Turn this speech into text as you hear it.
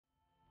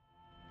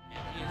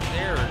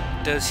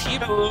Does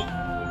Hiro...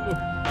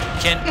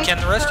 Can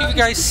the rest of you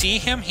guys see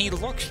him? He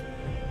looks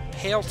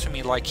pale to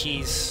me, like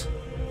he's...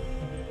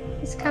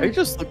 I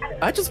just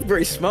look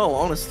very small,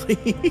 honestly.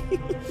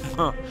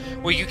 Huh.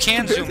 Well, you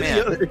can zoom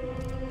in.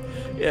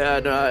 Yeah,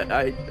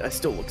 no, I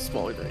still look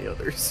smaller than the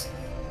others.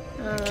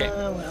 Okay.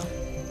 Well.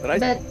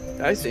 But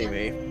I see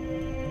me.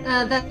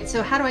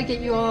 So how do I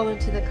get you all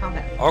into the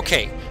combat?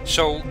 Okay,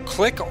 so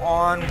click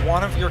on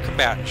one of your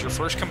combatants, your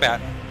first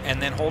combatant,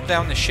 and then hold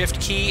down the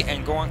shift key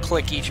and go and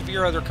click each of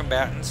your other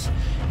combatants.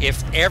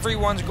 If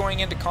everyone's going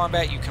into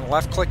combat, you can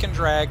left click and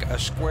drag a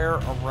square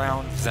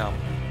around them.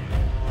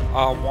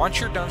 Once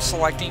you're done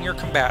selecting your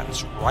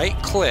combatants, right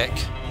click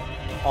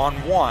on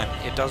one,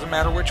 it doesn't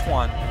matter which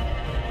one,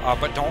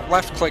 but don't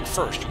left click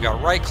first, you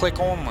got right click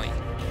only.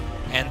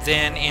 And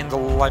then in the,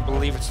 I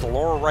believe it's the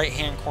lower right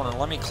hand corner,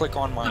 let me click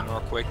on mine real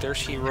quick, there's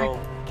Hiro.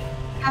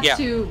 Have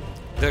to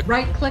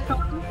right click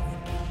on them?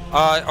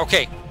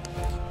 Okay,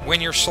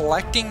 when you're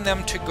selecting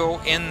them to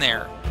go in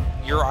there,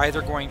 you're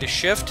either going to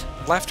shift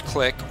left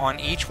click on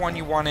each one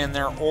you want in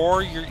there,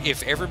 or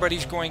if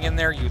everybody's going in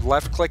there, you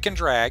left click and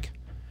drag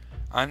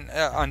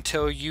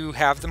until you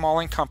have them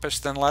all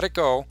encompassed, then let it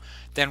go,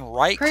 then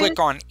right click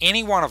on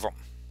any one of them.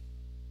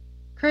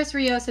 Chris,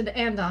 Rios, and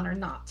Andon are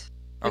not.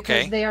 Okay.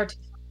 Because they are too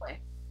far away.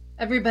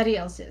 Everybody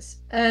else is.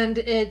 And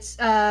it's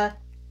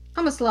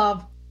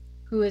Tomislav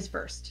who is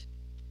first.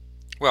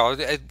 Well,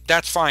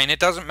 that's fine. It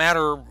doesn't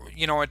matter,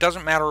 you know, it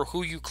doesn't matter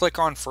who you click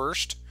on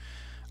first.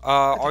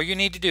 All you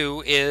need to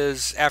do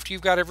is, after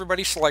you've got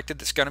everybody selected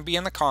that's going to be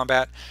in the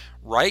combat,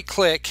 right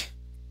click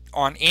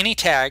on any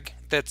tag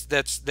that's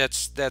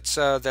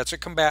a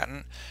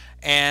combatant,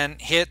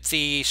 and hit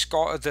the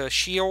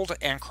shield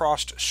and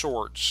crossed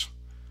swords.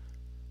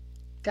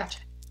 Gotcha.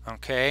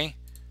 Okay.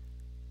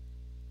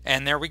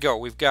 And there we go.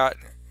 We've got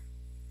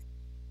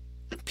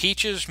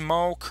Peaches,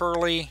 Mo,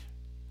 Curly,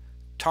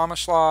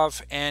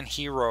 Tomislav, and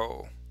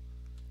Hiro.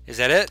 Is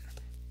that it?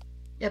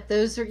 Yep,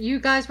 those are, you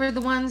guys were the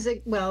ones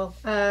that, well,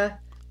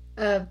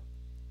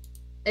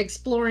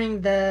 exploring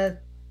the,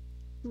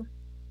 wait,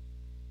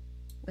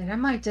 I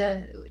might,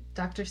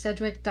 Dr.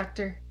 Sedgwick,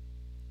 Dr.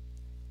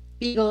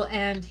 Beagle,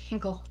 and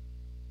Hinkle.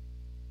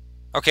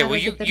 Okay, well,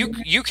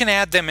 you can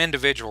add them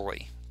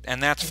individually,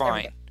 and that's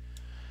fine.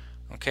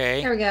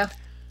 Okay. There we go.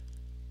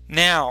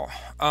 Now,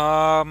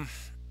 I'm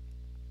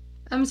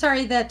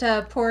sorry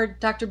that poor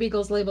Dr.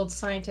 Beagle's labeled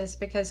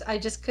scientist, because I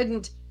just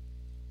couldn't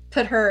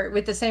put her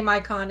with the same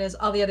icon as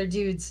all the other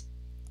dudes.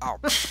 Oh,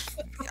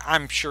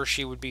 I'm sure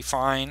she would be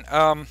fine.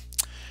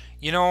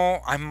 You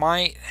know,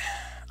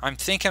 I'm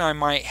thinking I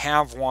might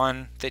have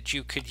one that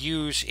you could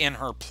use in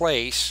her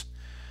place.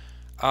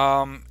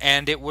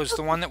 And it was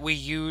the one that we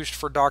used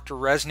for Dr.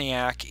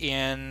 Resniak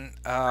in,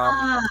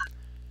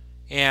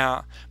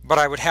 yeah, but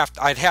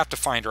I'd have to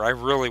find her. I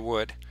really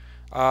would.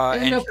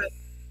 No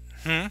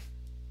problem.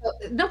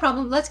 No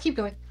problem. Let's keep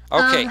going.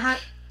 Okay. I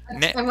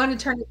want to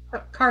turn the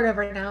card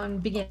over now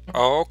and begin.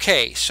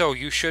 Okay, so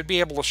you should be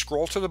able to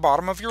scroll to the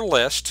bottom of your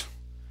list.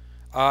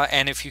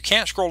 And if you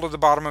can't scroll to the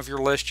bottom of your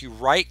list, you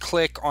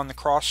right-click on the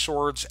cross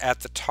swords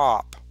at the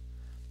top.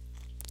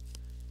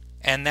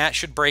 And that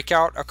should break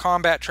out a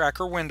combat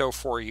tracker window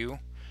for you.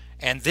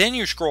 And then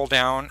you scroll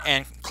down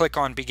and click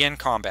on Begin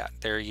Combat.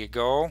 There you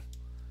go.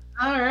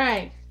 All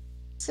right.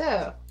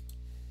 So,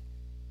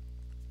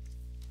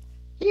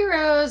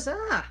 heroes.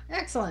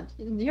 Excellent.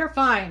 You're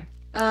fine.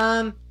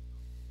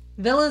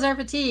 Villains are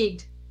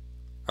fatigued.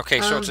 Okay,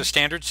 so it's a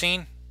standard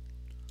scene?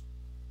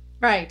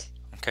 Right.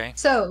 Okay.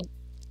 So,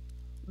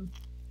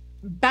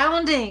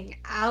 bounding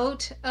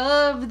out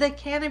of the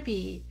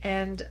canopy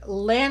and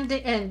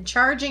landing and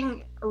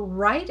charging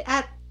right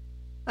at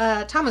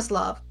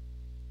Tomislav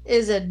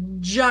is a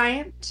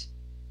giant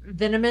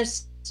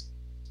venomous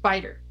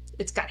spider.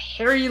 It's got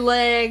hairy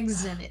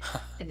legs and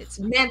its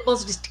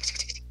mandibles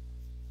just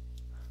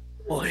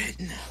What?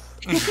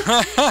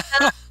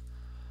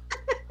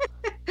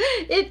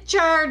 It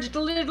charged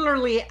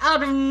literally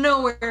out of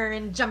nowhere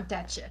and jumped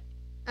at you.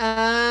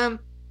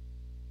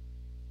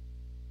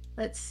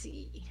 Let's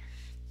see.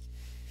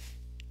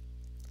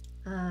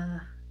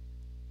 There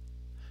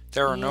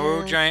are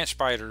no giant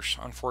spiders,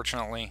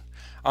 unfortunately,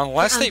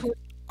 unless they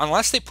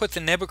put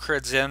the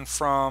Nibicrids in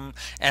from,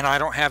 and I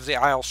don't have the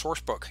IL source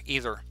book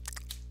either.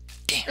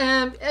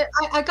 Damn.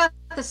 I got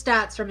the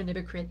stats from a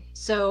Nibicrid.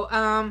 So,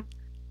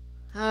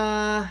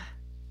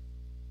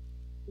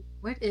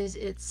 what is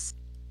its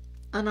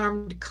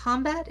unarmed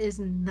combat is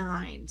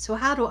 9. So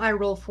how do I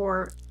roll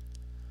for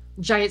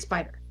giant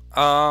spider?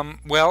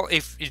 Well,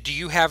 do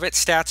you have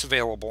its stats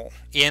available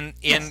in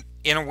Yes.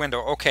 in a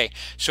window? Okay,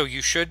 so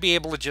you should be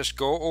able to just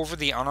go over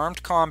the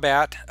unarmed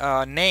combat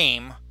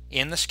name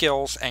in the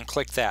skills and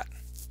click that.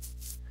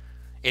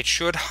 It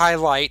should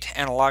highlight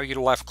and allow you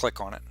to left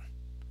click on it.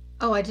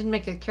 Oh, I didn't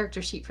make a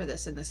character sheet for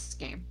this in this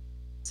game,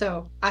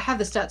 so I have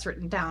the stats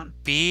written down.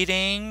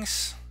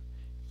 Beatings.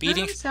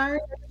 I'm sorry,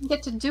 I didn't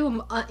get to do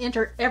them.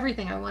 Enter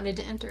everything I wanted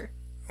to enter.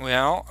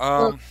 Well,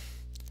 I'm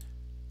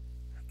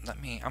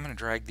going to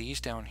drag these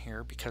down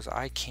here because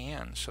I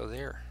can. So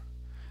there.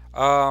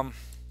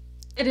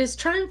 It is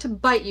trying to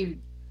bite you,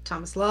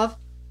 Tomislav,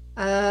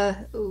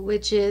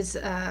 which is...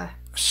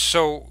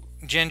 So,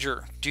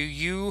 Ginger, do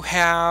you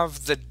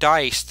have the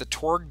dice, the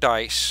Torg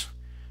dice,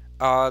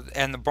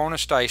 and the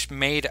bonus dice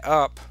made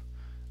up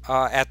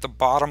at the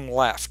bottom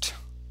left?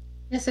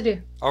 Yes, I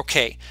do.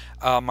 Okay,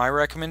 my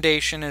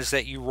recommendation is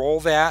that you roll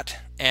that,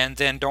 and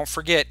then don't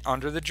forget,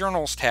 under the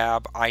Journals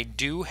tab, I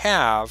do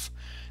have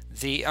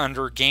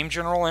under Game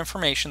General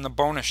Information, the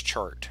bonus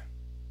chart.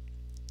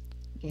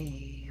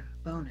 Game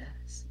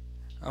bonus.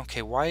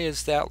 Okay, why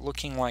is that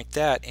looking like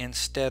that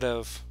instead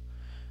of...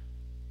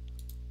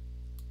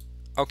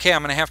 Okay,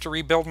 I'm going to have to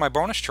rebuild my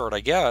bonus chart, I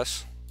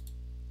guess.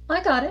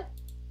 I got it.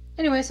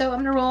 Anyway, so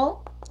I'm going to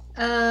roll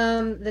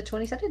the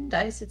 20-sided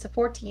dice. It's a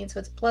 14, so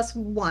it's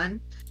 +1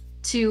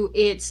 to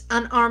its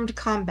unarmed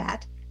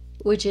combat,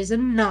 which is a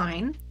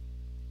 9.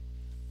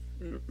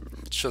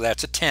 So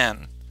that's a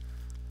 10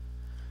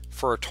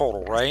 for a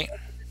total, right?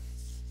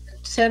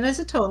 10 is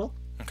a total.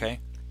 Okay.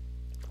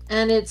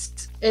 And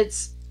it's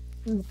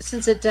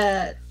since it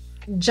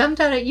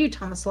jumped out at you,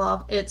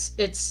 Tomislav,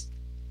 it's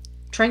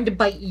trying to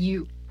bite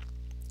you.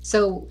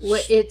 So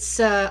it's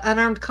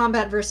unarmed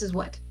combat versus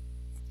what?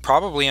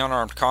 Probably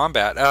unarmed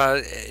combat.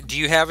 Do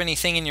you have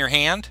anything in your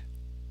hand?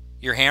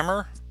 Your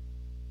hammer?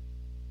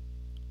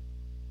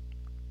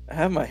 I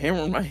have my hammer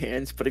in my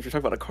hands, but if you're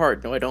talking about a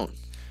card, no, I don't.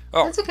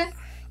 Oh, that's okay.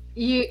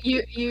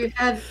 You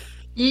have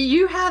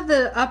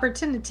the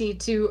opportunity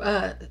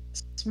to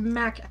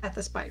smack at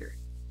the spider.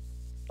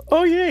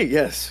 Oh yay,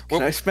 yes.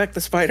 Can I smack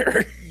the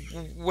spider?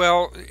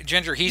 Well,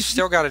 Ginger, he's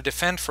still got to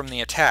defend from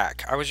the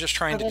attack. I was just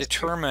trying to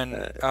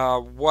determine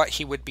what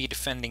he would be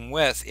defending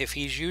with. If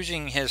he's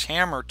using his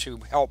hammer to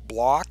help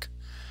block,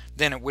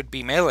 then it would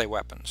be melee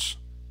weapons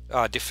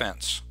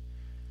defense.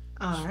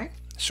 All right.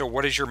 So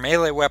what is your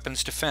melee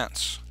weapons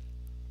defense?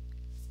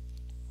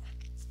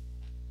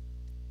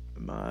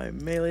 My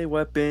melee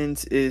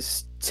weapons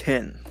is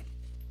 10.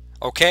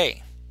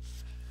 Okay.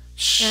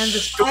 And the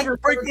spider...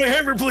 Don't break my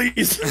hammer,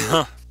 please!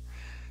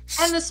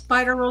 And the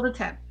spider rolled a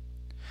 10.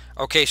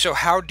 Okay, so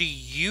how do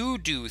you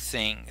do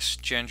things,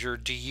 Ginger?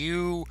 Do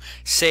you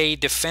say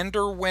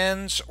defender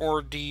wins,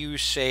 or do you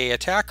say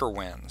attacker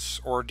wins,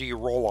 or do you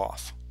roll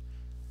off?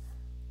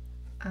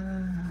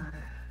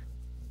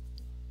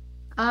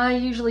 I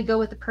usually go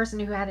with the person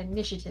who had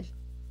initiative,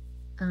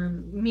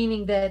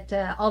 meaning that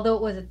although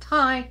it was a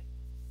tie,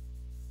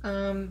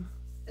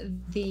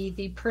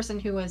 the person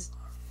who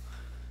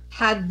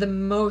had the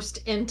most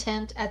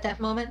intent at that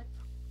moment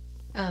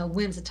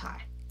wins a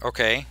tie.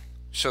 Okay,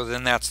 so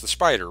then that's the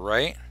spider,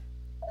 right?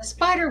 The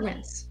spider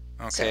wins.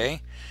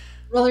 Okay.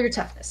 So roll your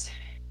toughness.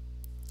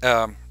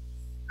 Or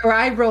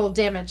I roll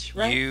damage,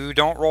 right? You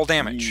don't roll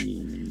damage.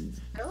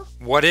 No?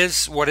 What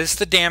is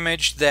the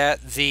damage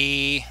that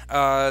the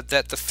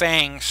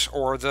fangs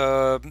or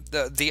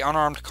the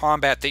unarmed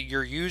combat that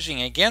you're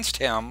using against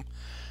him,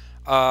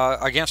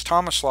 against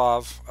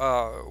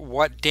Tomislav?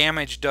 What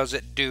damage does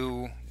it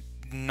do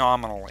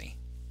nominally?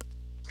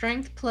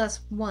 Strength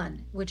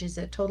 +1, which is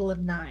a total of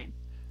 9.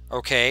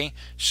 Okay,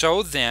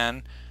 so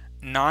then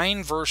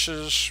 9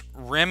 versus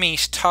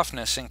Remy's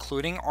toughness,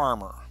 including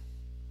armor.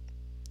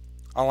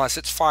 Unless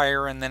it's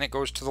fire, and then it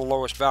goes to the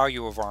lowest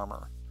value of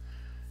armor.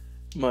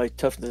 My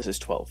toughness is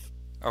 12.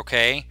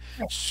 Okay,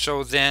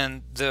 so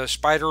then the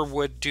spider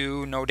would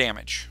do no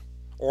damage.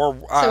 Or,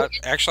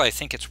 actually, I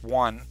think it's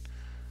 1.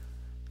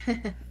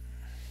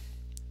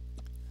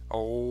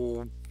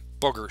 Oh,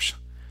 boogers.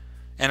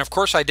 And of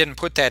course I didn't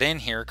put that in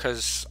here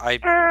because I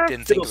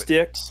didn't think of it.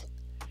 Fiddlesticks.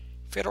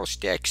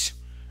 Fiddlesticks.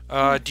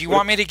 Do you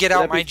want me to get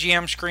out my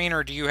GM screen,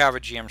 or do you have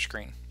a GM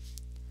screen?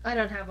 I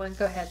don't have one.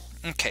 Go ahead.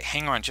 Okay,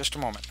 hang on just a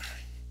moment.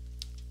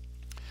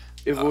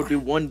 If it would do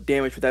 1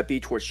 damage, would that be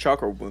towards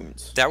shock or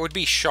wounds? That would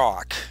be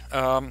shock.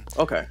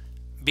 Okay.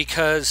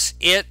 Because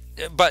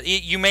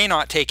you may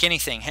not take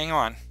anything. Hang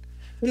on.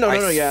 No,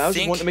 yeah, I was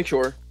just wanting to make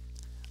sure.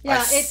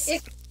 Yeah,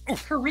 it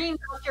careened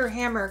off your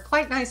hammer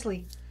quite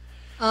nicely.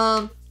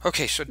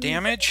 Okay, so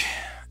damage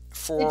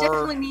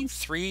for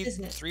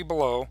 3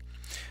 below.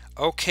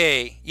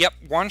 Okay, yep,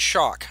 1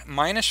 shock.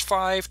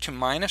 -5 to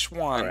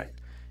 -1 right.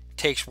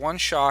 Takes 1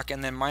 shock,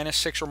 and then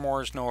 -6 or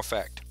more is no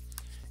effect.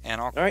 And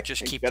I'll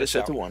just keep this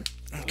out. To 1.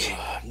 Okay.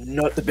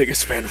 Not the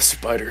biggest fan of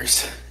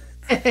spiders.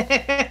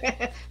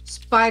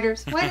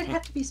 Spiders. Why did it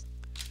have to be?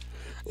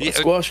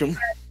 Squash them.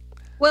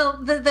 Well,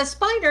 the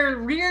spider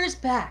rears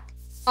back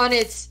on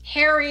its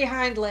hairy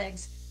hind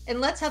legs and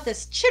lets out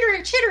this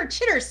chitter, chitter,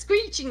 chitter,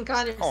 screeching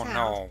kind of sound. Oh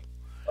no!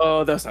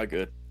 Oh, that's not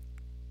good.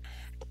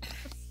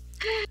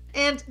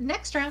 And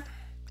next round,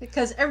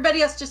 because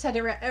everybody else just had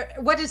to.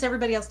 What does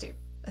everybody else do?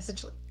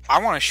 Essentially,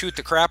 I want to shoot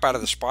the crap out of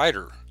the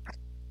spider.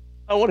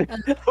 I want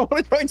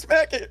to try and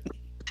smack it.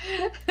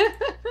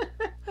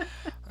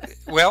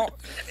 Well,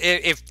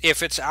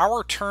 if it's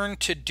our turn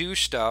to do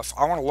stuff,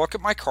 I want to look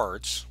at my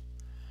cards.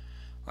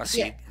 Let's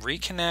see.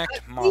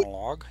 Reconnect,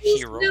 monologue,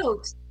 hero.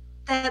 Note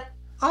that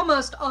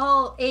almost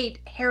all 8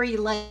 hairy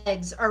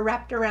legs are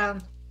wrapped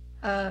around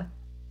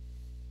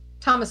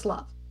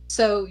Tomislav.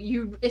 So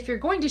if you're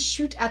going to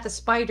shoot at the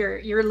spider,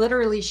 you're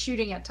literally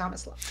shooting at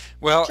Tomislav.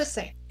 Well, Just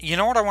saying. You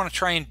know what I want to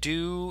try and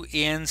do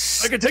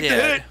instead? I can take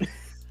the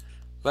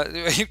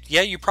hit.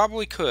 Yeah, you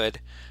probably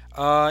could.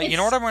 You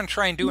know what I want to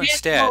try and do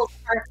instead?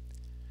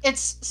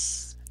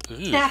 It's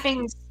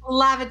snapping,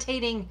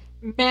 levitating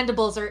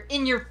mandibles are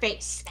in your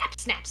face. Snap,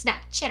 snap,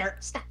 snap. Cheddar.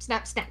 Snap,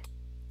 snap, snap.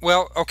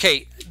 Well,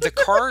 okay. The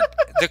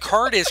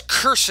card is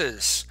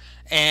curses,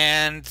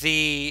 and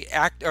the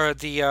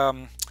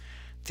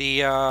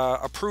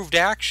approved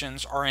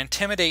actions are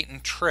intimidate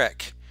and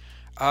trick.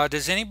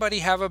 Does anybody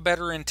have a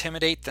better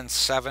intimidate than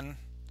 7?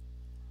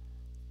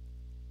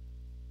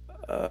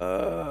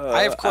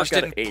 I of course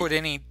didn't put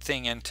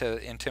anything into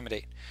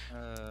intimidate.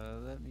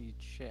 Let me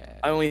check.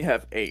 I only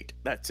have 8.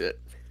 That's it.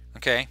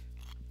 Okay.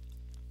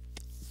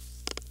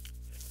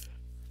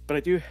 But I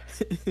do.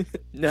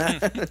 Nah,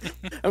 I'm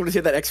gonna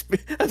say that XP.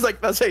 I was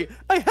like, I'll say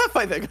I have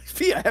 5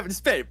 XP. I haven't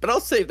spent, but I'll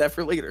save that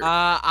for later.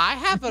 I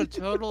have a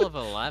total of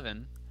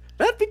 11.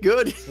 That'd be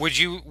good.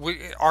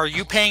 Are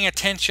you paying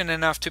attention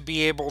enough to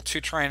be able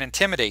to try and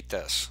intimidate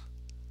this?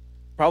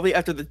 Probably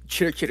after the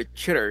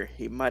chitter,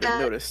 he might have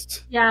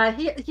noticed. Yeah,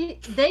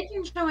 they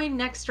can join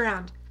next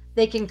round.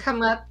 They can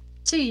come up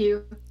to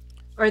you,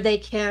 or they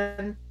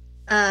can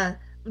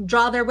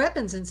draw their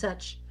weapons and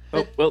such.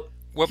 Oh,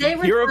 well,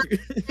 Hiro,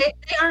 they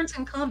aren't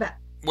in combat.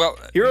 Well,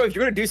 Hiro, if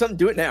you're gonna do something,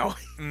 do it now.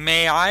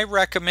 May I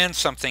recommend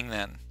something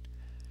then?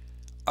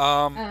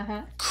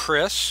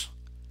 Chris,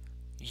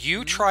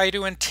 you try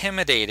to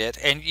intimidate it,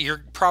 and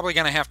you're probably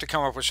going to have to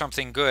come up with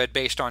something good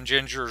based on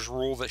Ginger's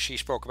rule that she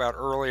spoke about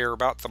earlier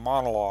about the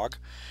monologue.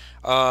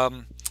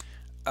 You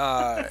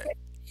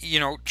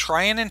know,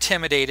 try and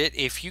intimidate it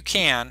if you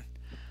can.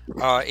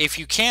 If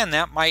you can,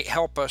 that might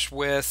help us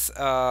with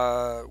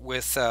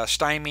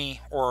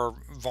stymie or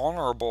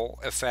vulnerable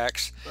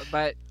effects.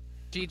 But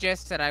she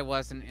just said I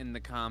wasn't in the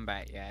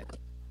combat yet.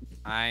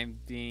 I'm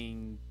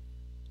being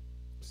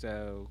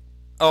so.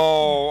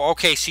 Oh,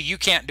 okay. So you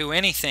can't do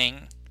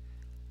anything.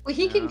 Well,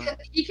 he can come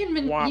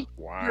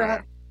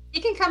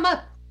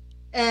up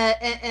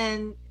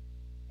and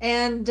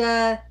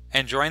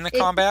join the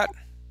combat.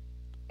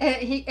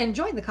 And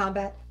join the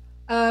combat.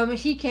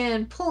 He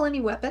can pull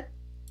any weapon.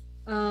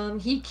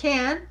 He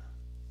can,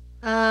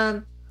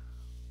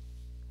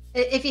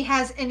 if he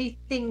has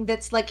anything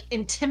that's like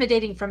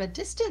intimidating from a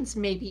distance,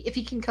 maybe if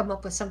he can come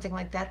up with something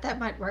like that, that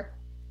might work.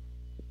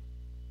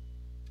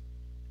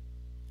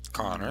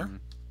 Connor,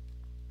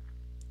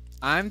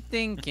 I'm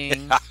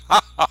thinking.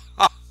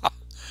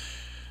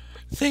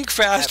 Think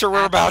faster.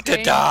 We're about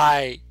to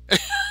die.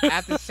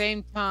 At the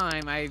same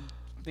time, I'm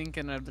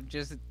thinking of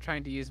just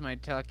trying to use my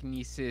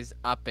telekinesis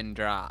up and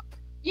drop.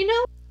 You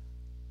know,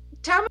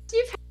 Thomas,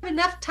 you've had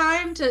enough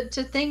time to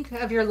think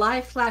of your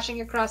life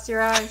flashing across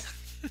your eyes.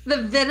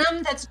 The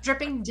venom that's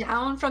dripping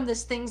down from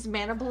this thing's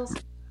mandibles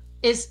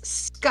is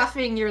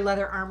scuffing your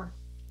leather armor.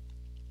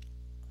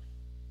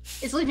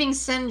 It's leaving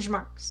singe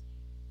marks.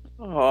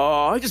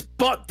 Oh, I just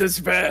bought this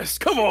vest.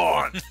 Come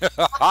on.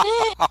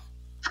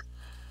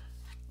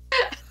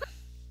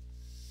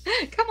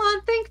 Come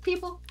on, think,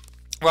 people.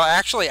 Well,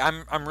 actually,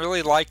 I'm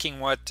really liking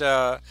what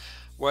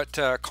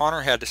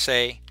Connor had to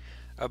say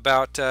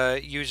about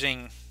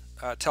using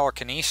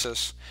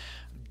telekinesis.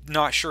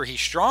 Not sure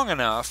he's strong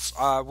enough.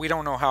 We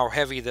don't know how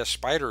heavy this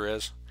spider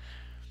is.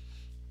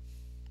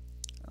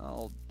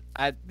 Well,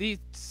 at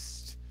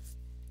least,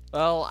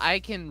 well, I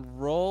can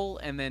roll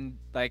and then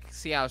like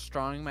see how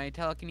strong my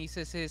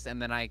telekinesis is,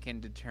 and then I can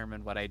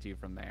determine what I do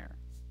from there.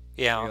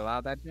 Yeah. Are you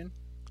allow that, Jin?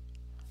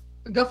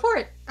 Go for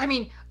it. I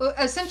mean,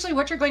 essentially,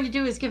 what you're going to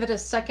do is give it a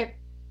second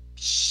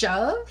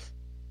shove.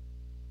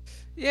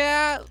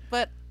 Yeah,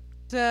 but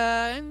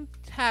I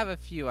have a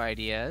few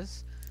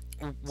ideas.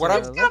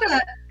 It's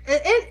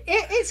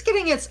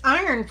getting its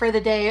iron for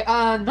the day,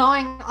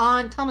 gnawing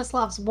on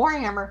Tomislav's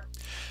warhammer.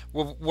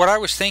 Well, what I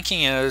was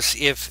thinking is,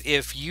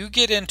 if you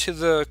get into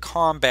the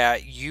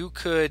combat, you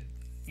could,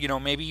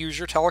 maybe use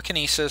your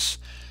telekinesis,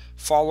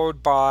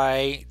 followed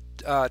by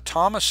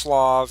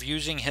Tomislav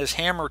using his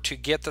hammer to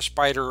get the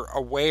spider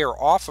away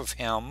or off of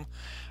him,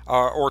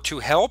 or to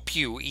help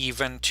you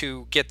even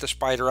to get the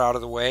spider out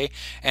of the way,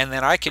 and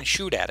then I can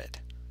shoot at it.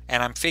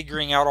 And I'm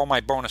figuring out all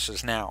my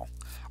bonuses now.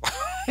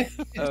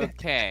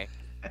 Okay,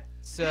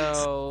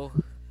 so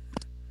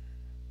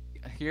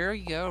here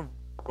you go,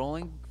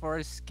 rolling for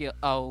a skill.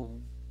 Oh,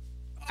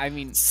 I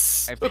mean,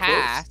 I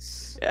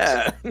pass.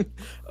 Yeah, it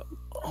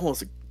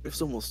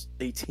was almost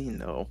 18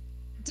 though.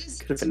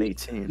 Could have been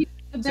 18.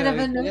 A bit of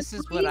a this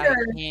is what I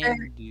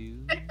can do.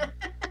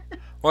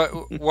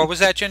 What was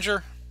that,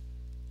 Ginger?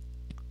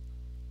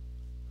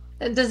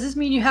 Does this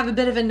mean you have a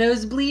bit of a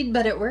nosebleed,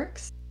 but it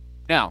works?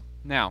 No.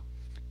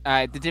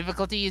 The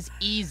difficulty is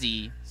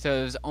easy,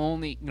 so it's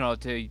only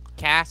to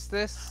cast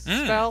this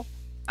spell.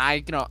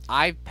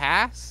 I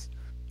pass,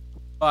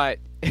 but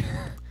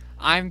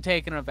I'm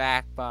taken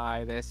aback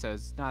by this, so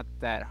it's not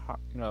that hard,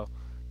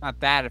 not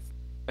that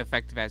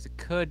effective as it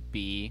could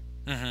be.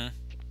 Mm-hmm.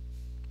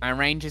 My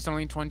range is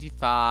only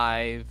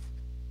 25,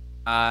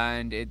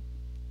 and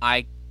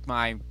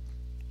my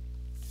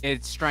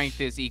its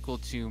strength is equal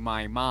to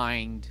my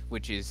mind,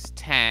 which is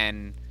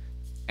 10,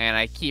 and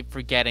I keep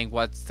forgetting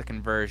what's the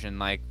conversion.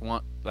 Like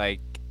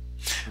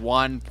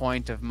 1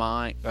 point of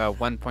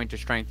 1 point of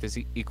strength is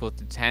equal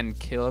to 10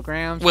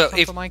 kilograms, or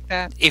something like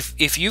that.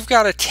 If you've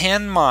got a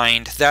 10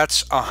 mind,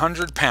 that's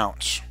 100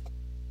 pounds.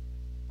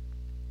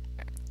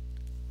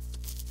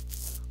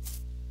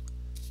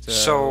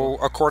 So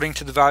according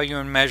to the value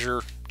and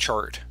measure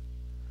chart.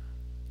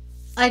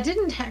 I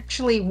didn't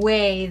actually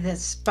weigh the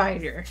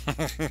spider,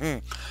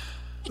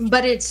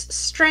 but its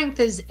strength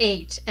is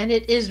 8, and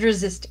it is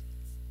resistant.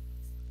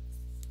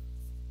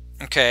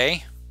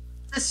 Okay.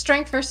 Is it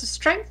strength versus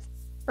strength?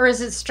 Or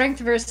is it strength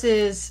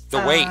versus... The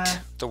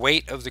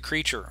weight of the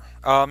creature.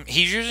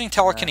 He's using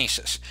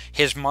telekinesis.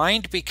 His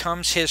mind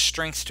becomes his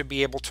strength to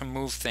be able to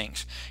move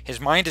things. His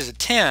mind is a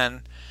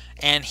 10,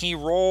 and he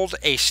rolled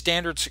a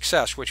standard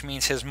success, which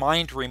means his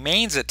mind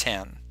remains a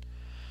 10.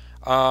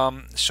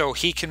 So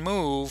he can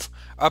move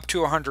up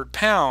to 100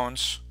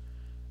 pounds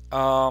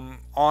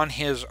on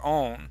his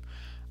own.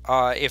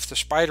 If the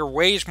spider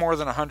weighs more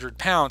than 100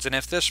 pounds, and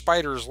if this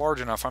spider is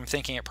large enough, I'm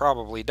thinking it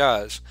probably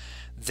does,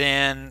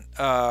 then,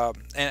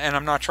 and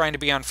I'm not trying to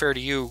be unfair to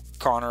you,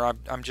 Connor,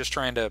 I'm just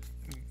trying to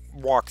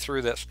walk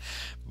through this,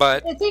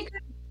 but... I think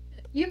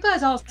you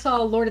guys all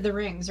saw Lord of the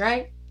Rings,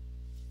 right?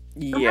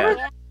 Yeah. Remember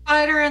that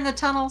spider in the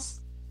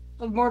tunnels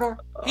of Mordor?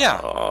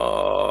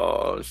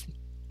 Yeah.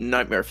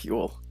 Nightmare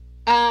fuel.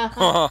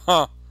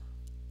 How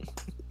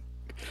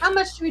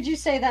much would you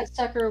say that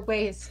sucker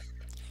weighs?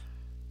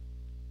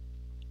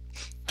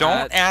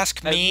 Don't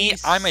ask me.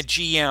 least... I'm a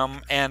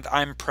GM and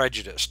I'm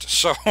prejudiced.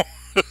 So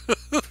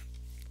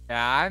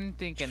yeah, I'm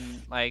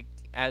thinking like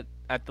at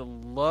the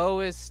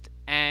lowest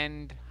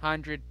end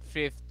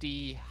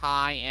 150,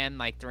 high end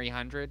like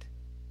 300.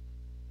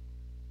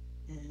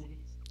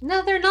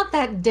 No, they're not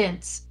that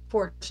dense,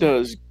 fortunately.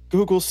 Does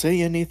Google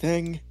say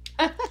anything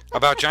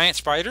about giant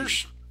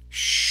spiders?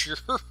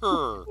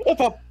 Sure.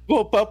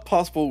 about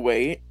possible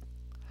weight?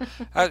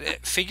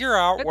 Figure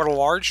out what a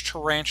large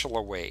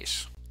tarantula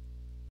weighs.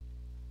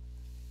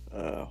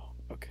 Oh,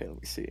 okay.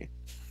 Let me see.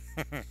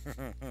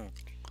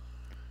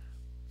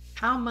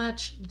 How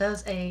much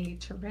does a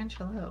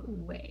tarantula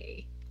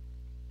weigh?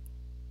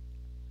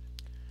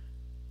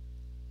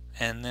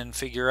 And then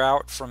figure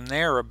out from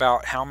there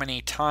about how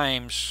many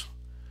times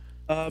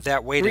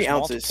that weight is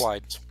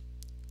multiplied.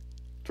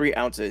 3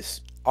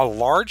 ounces. A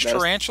large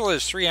tarantula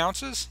is 3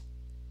 ounces?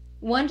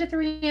 1 to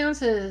 3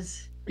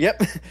 ounces.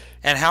 Yep.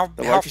 And how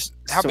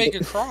big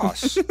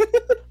across?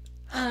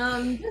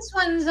 This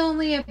one's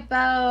only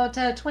about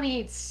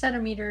 28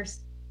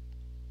 centimeters,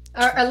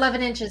 or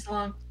 11 inches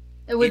long.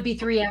 It would be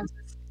 3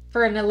 ounces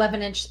for an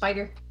 11-inch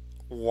spider.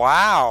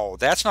 Wow,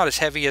 that's not as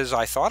heavy as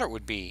I thought it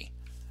would be.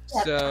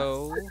 Yeah,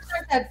 So it's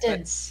not that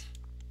dense.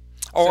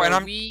 Oh, so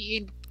and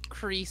we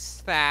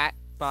increase that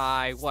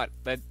by what?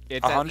 But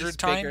it's 100 at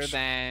least bigger times?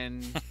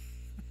 than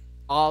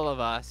all of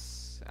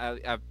us,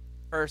 a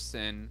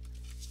person.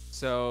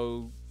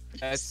 So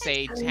let's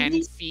say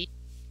 10 feet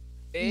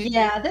big.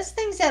 Yeah, this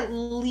thing's at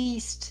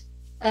least...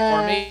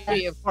 Or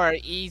maybe for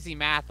easy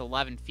math,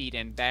 11 feet,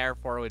 and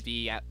therefore would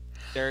be at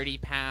 30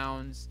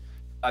 pounds.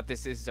 But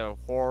this is a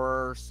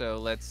horror, so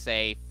let's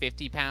say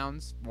 50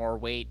 pounds. More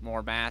weight,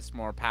 more mass,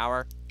 more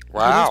power.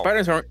 Well, wow.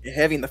 spiders aren't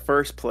heavy in the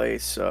first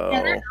place, so...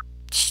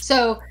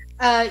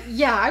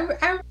 Yeah, I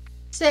would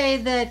say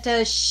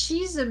that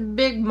she's a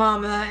big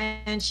mama,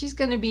 and she's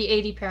going to be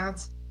 80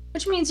 pounds.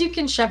 Which means you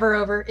can shove her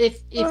over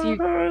if you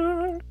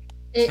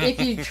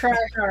try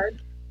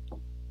hard.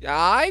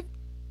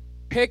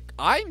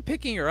 I'm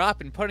picking her up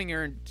and putting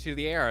her into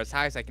the air as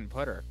high as I can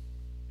put her.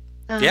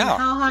 Yeah.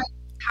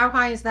 How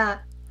high is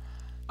that?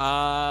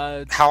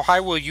 How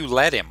high will you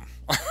let him?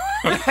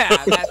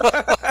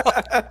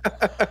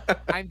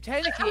 I'm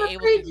technically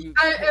able to do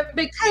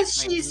because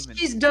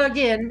she's dug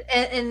in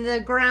and the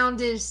ground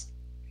is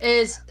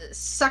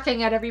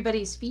sucking at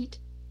everybody's feet.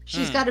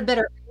 She's got a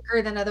better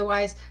anchor than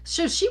otherwise,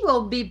 so she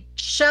will be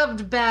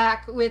shoved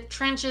back with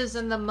trenches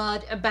in the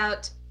mud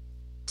about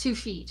 2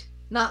 feet,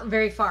 not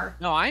very far.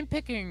 No, I'm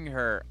picking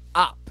her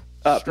up.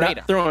 Straight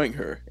up. Throwing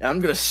her. I'm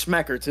gonna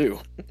smack her too.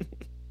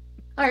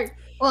 All right.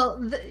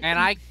 Well,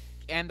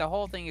 and the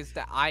whole thing is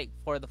that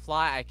for the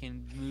fly, I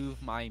can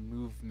move my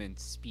movement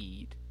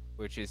speed,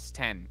 which is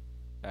 10.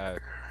 All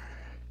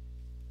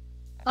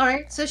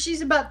right. So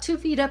she's about 2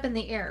 feet up in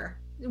the air.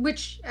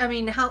 Which, I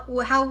mean,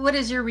 what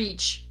is your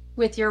reach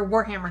with your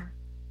warhammer?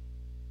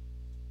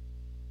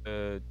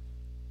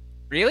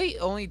 Really?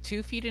 Only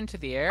 2 feet into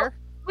the air?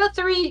 Well,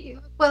 3.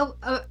 Well,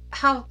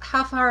 how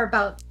far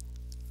about?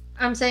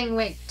 I'm saying,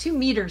 wait, 2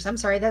 meters. I'm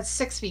sorry, that's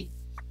 6 feet.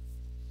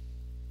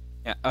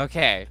 Yeah.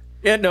 Okay.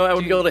 Yeah, no, I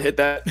would be able to hit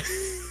that.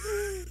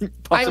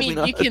 I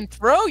mean, you can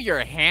throw your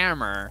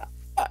hammer.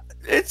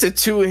 It's a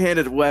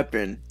two-handed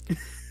weapon.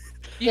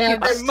 Yeah,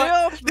 but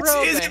still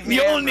throw this isn't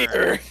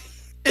Mjolnir.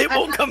 It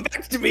won't come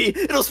back to me.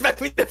 It'll smack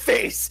me in the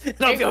face, and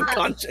I'll be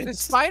unconscious. The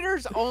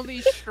spider's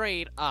only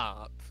straight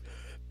up.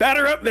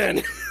 Batter up,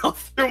 then. I'll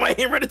throw my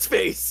hammer at its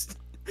face.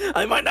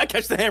 I might not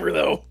catch the hammer,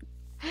 though.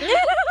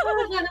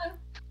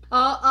 Do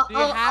you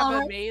have all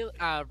a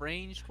right.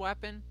 ranged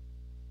weapon?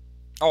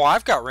 Oh,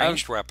 I've got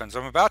ranged weapons.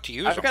 I'm about to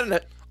use I've them.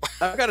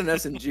 got an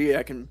SMG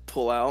I can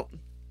pull out.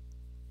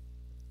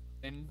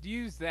 And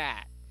use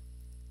that.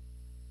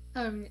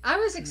 I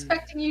was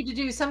expecting you to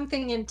do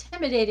something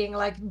intimidating,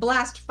 like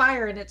blast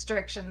fire in its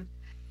direction.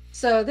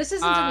 So this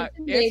isn't an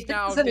intimidate. It's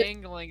now This isn't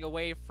dangling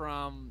away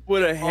from.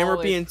 Would a hammer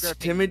all be its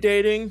gripping.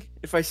 intimidating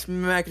if I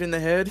smack it in the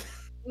head?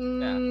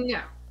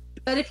 No.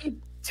 But if you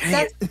Dang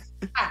that's it. an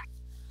attack.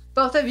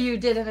 Both of you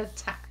did an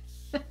attack.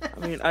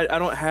 I mean, I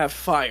don't have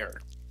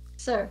fire.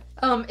 So,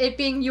 it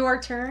being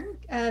your turn,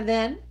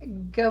 then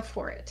go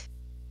for it.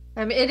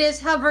 It is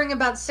hovering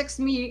about 6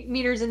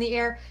 meters in the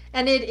air,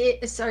 and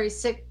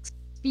 6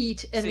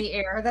 feet in the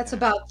air. That's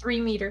about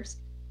 3 meters.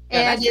 Yeah,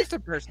 And that's just a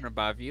person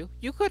above you.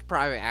 You could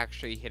probably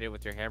actually hit it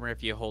with your hammer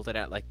if you hold it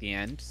at like the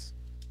ends.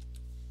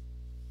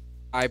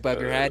 Eye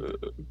above your head.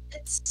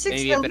 it's 6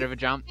 Maybe a bit of a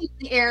jump. feet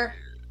in the air,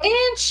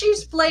 and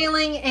she's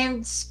flailing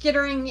and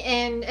skittering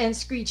and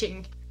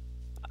screeching.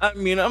 I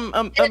mean,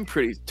 I'm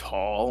pretty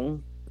tall.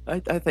 I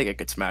think I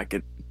could smack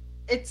it.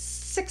 It's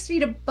 6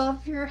 feet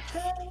above your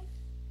head.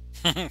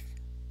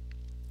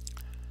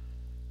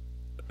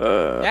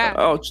 Yeah.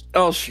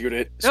 I'll shoot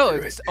it. No,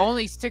 Screw it's it.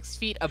 only 6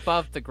 feet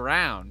above the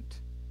ground.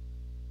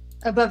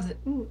 Above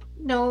the...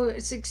 No,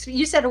 6 feet.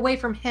 You said away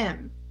from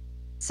him.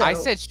 So, I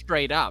said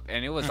straight up,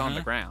 and it was on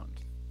the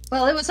ground.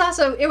 well, it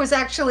was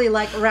actually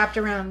like wrapped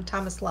around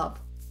Thomas Love.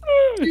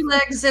 2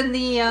 legs in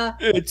the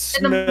It in the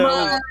smells.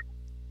 mud.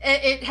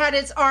 It had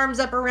its arms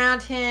up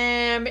around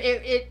him.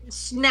 It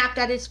snapped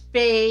at his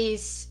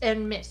face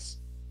and missed.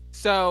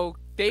 So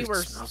they It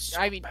were. smells so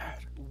I mean, bad.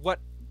 what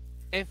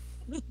if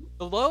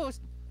the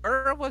lowest?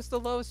 Where was the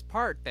lowest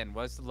part then?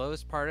 Was the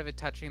lowest part of it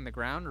touching the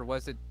ground, or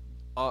was it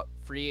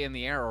free in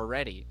the air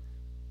already?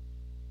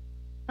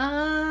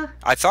 I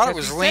thought it Because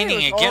was you said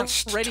leaning it was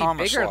against already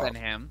Thomas bigger Love. than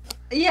him.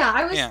 Yeah,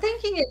 I was Yeah.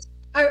 thinking it.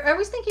 I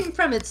was thinking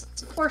from its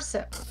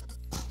torso.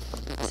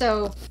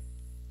 So,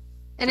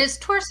 and its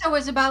torso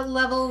was about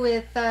level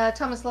with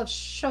Thomas Love's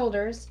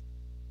shoulders.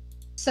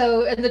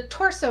 So, and the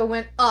torso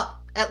went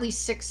up at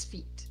least 6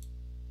 feet.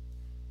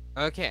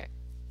 Okay.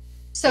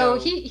 So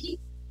So-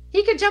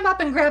 he could jump up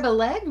and grab a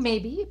leg,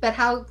 maybe. But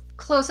how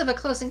close of a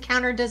close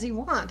encounter does he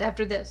want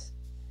after this?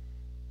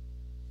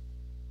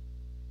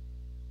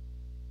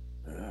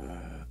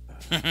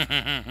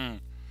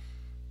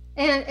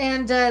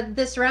 And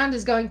this round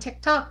is going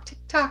tick tock, tick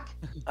tock.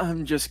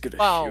 I'm just gonna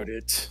Well- shoot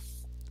it.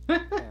 I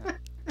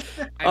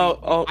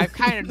mean, I've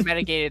kind of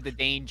mitigated the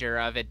danger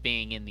of it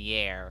being in the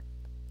air.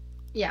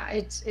 Yeah,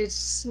 it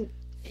is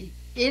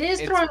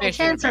It's throwing a fish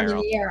in a tantrum in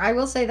barrel. the air. I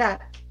will say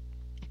that.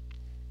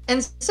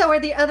 And so are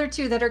the other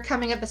 2 that are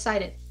coming up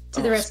beside it.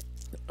 To the Oh, rest.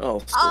 I'll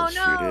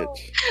still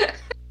shoot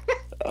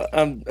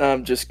it.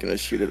 I'm just gonna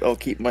shoot it. I'll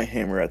keep my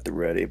hammer at the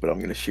ready, but I'm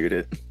gonna shoot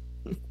it.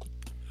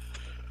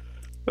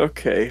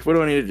 Okay, what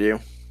do I need to do?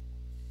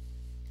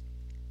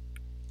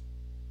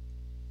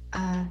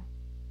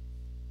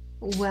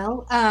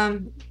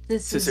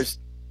 This Since is there's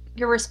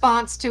your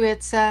response to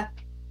its. Well,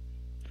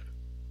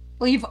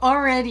 you've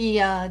already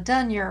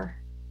done your,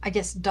 I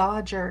guess,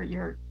 dodge or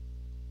your.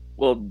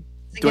 well,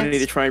 do I need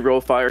to try and roll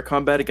fire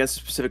combat against a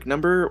specific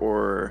number,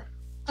 or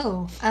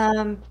Oh,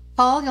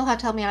 Paul, you'll have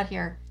to help me out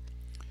here.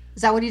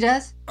 Is that what he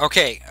does?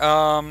 Okay,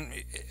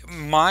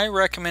 my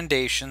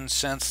recommendation,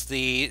 since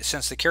the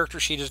character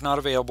sheet is not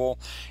available,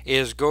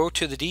 is go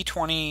to the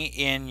D20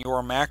 in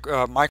your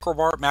macro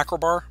bar,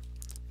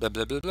 blah,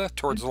 blah, blah, blah,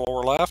 towards the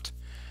lower left.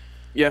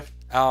 yeah?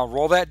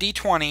 Roll that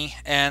D20,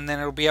 and then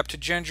it'll be up to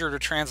Ginger to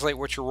translate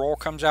what your roll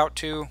comes out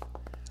to.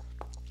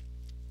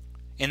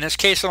 In this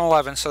case, an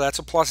 11, so that's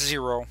a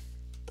 +0.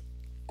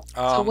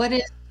 So what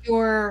is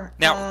your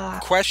Now,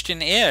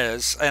 question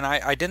is, and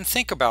I didn't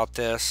think about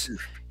this.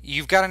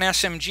 You've got an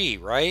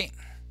SMG, right?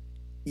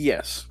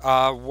 Yes.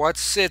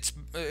 What's its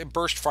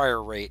burst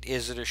fire rate?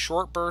 Is it a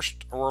short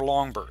burst or a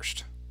long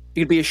burst?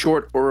 It could be a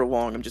short or a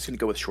long. I'm just gonna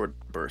go with short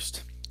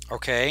burst.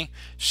 Okay,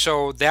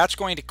 so that's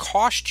going to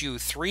cost you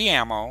 3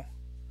 ammo,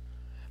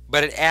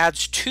 but it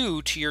adds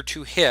 2 to your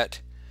 2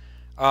 hit.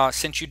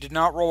 Since you did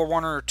not roll a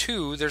 1 or a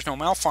 2, there's no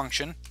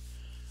malfunction.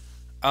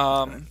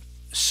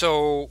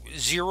 So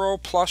 0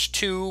 plus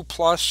 2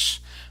 plus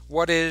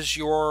what is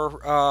your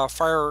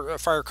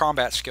fire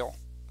combat skill?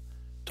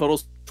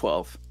 Total's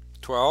 12.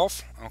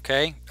 12.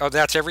 Okay. Oh,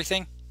 that's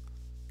everything.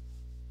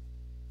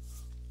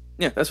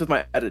 Yeah, that's with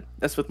my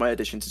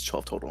additions. It's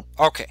 12 total.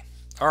 Okay.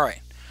 All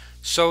right.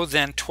 So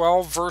then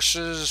 12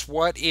 versus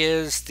what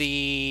is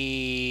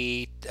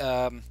the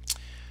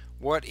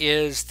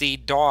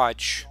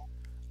dodge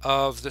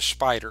of the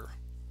spider?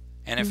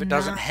 And if it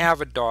doesn't have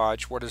a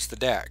dodge, what is the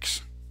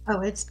dex? Oh,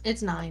 it's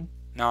 9.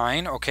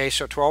 9. Okay,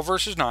 so 12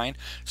 versus 9.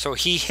 So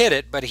he hit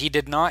it, but he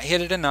did not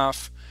hit it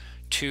enough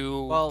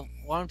to... Well,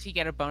 won't he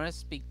get a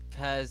bonus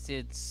because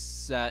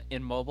it's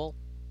immobile?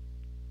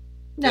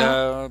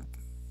 No.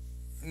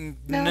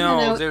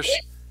 No, there's...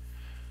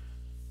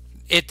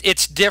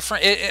 It's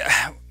different.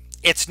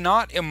 It's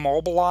not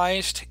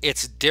immobilized.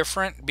 It's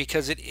different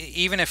because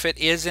even if it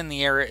is in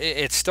the air,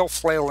 it's still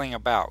flailing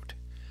about.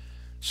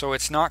 So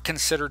it's not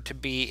considered to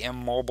be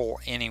immobile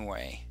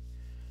anyway.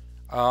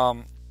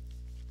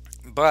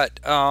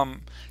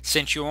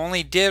 Since you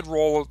only did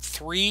roll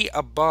 3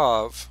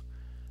 above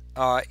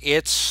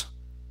its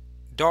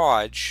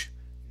dodge,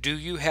 do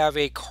you have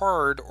a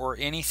card or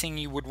anything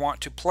you would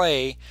want to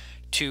play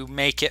to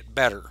make it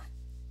better?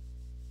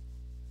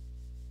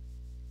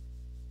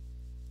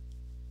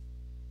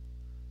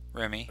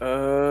 Remy?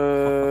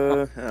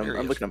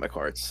 I'm looking at my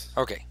cards.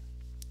 Okay.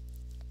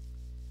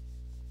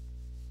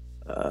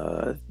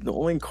 The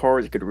only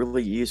cards I could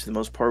really use for the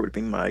most part would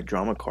be my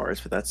drama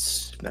cards, but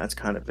that's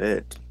kind of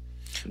it.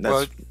 And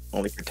that's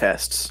only for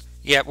tests.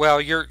 Yeah,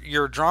 well,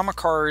 your drama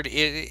card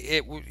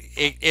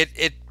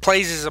it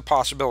plays as a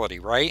possibility,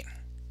 right?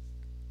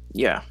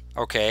 Yeah.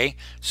 Okay,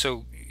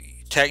 so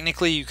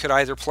technically you could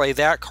either play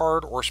that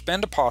card or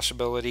spend a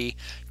possibility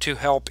to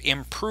help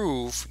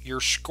improve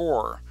your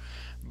score.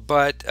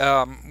 But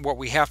what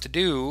we have to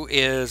do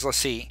is, let's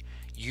see,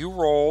 you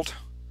rolled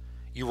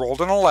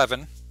an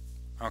 11,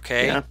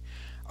 okay? Yeah.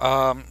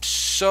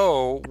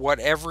 So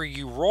whatever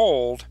you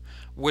rolled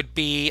would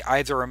be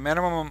either a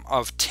minimum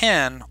of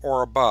 10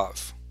 or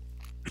above.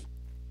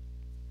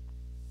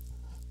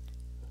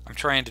 I'm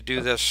trying to do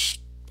this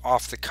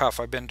off the cuff.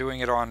 I've been doing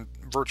it on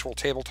virtual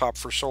tabletop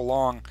for so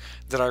long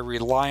that I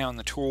rely on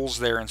the tools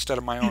there instead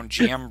of my own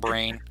GM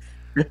brain.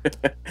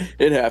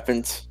 It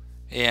happens.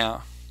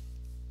 Yeah.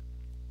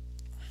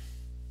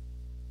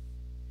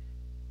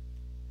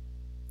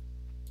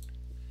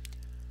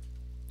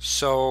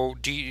 So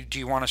do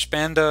you want to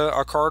spend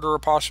a card or a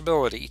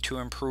possibility to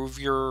improve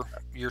your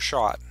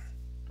shot?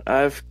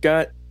 I've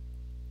got.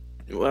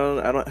 Well,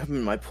 I don't have them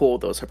in my pool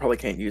though, so I probably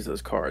can't use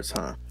those cards,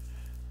 huh?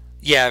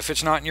 Yeah, if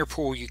it's not in your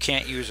pool, you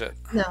can't use it.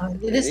 No,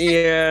 it is.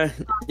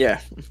 Yeah.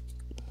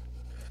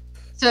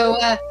 So,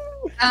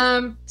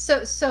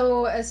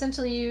 so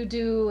essentially, you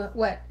do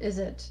what is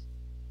it?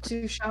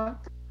 2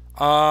 shock?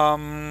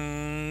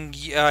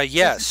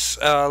 Yes.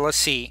 Let's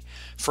see.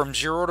 From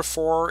 0 to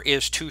 4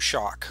 is 2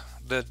 shock.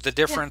 The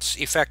difference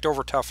effect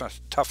over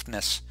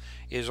toughness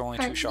is only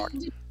 2 shock.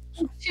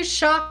 2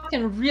 shock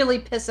can really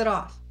piss it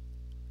off.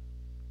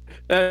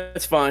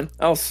 That's fine.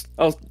 I'll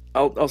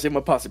say my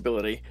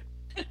possibility.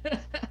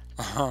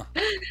 Uh-huh.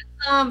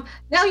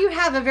 Now you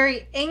have a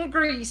very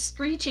angry,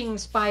 screeching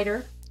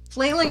spider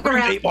flailing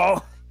around.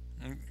 8-ball.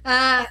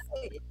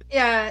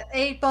 Yeah,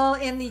 8-ball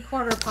in the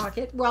corner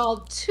pocket,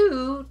 while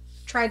 2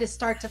 try to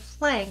start to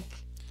flank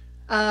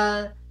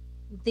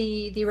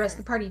the rest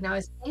of the party. Now,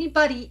 is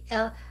anybody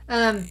else?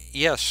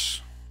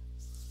 Yes.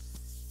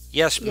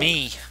 Yes,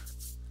 me.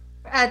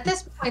 At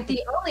this point,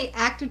 the only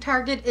active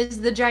target is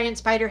the giant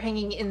spider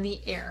hanging in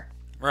the air.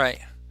 Right.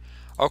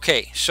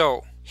 Okay,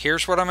 so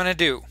here's what I'm going to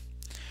do.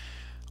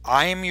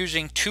 I am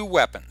using 2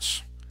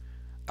 weapons.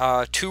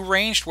 2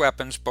 ranged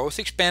weapons, both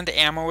expend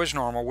ammo as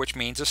normal, which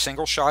means a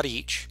single shot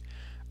each.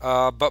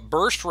 But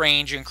burst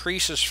range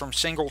increases from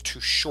single to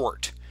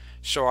short.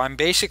 So I'm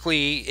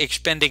basically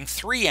expending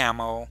 3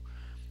 ammo,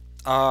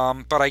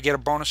 but I get a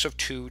bonus of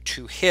 2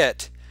 to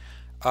hit.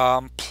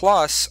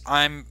 Plus,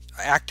 I'm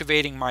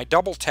activating my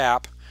double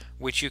tap,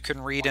 which you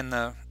can read in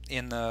the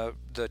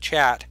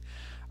chat,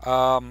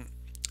 and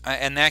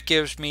that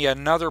gives me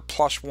another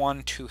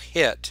 +1 to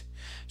hit.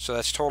 So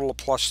that's total of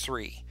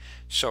 +3.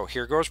 So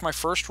here goes my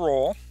first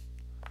roll.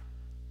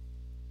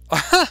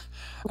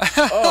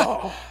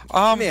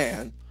 Oh,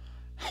 man.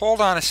 Hold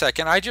on a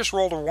second. I just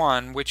rolled a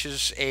 1, which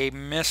is a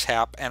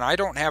mishap, and I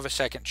don't have a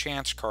second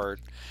chance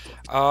card.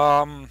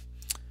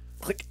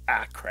 Click.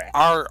 Ah, crap.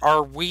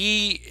 Are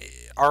we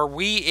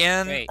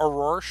in Wait.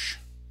 Aurora?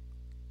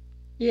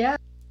 Yeah,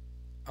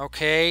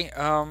 Okay.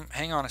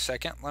 Hang on a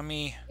second. Let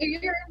me.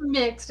 you're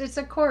mixed. It's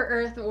a core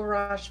Earth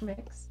Orosh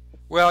mix.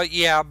 Well,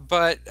 yeah,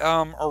 but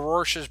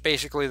Aurora is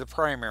basically the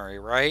primary,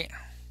 right?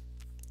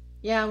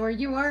 Yeah, where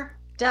you are,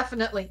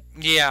 definitely.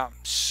 Yeah.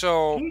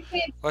 So You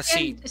can't let's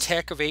see. stand-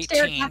 Tech of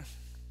stare 18. at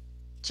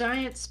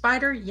giant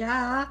spider.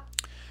 Yeah.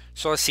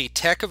 So let's see.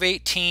 Tech of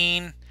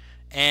 18.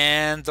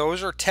 And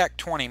those are Tech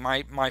 20.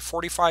 My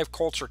 45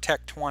 Colts are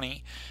Tech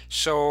 20.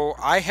 So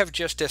I have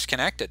just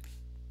disconnected.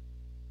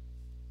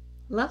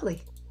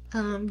 Lovely.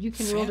 You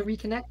can roll to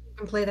reconnect. You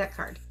can play that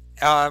card.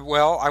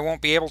 Well, I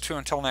won't be able to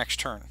until next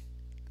turn.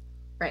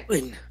 Right.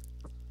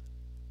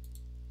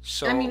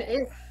 So I mean,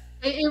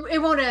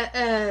 it won't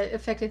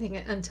affect anything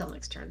until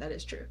next turn. That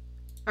is true.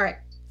 All right.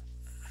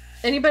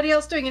 Anybody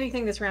else doing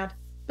anything this round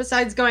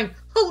besides going,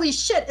 holy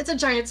shit, it's a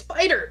giant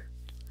spider?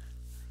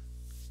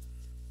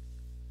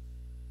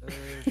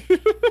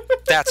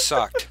 that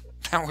sucked.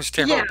 That was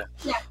terrible.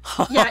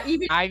 Yeah.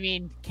 Even I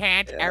mean,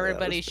 can't Yeah, that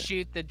everybody was bad.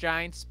 shoot the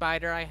giant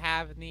spider I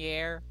have in the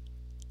air?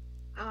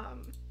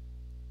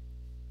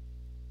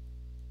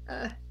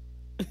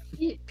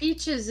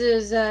 Peaches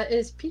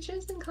is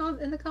Peaches in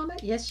the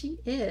combat? Yes, she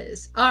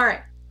is. All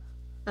right.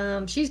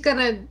 She's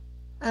gonna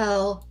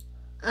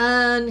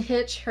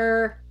unhitch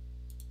her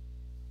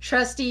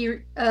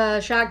trusty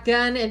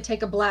shotgun and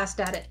take a blast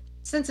at it,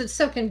 since it's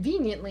so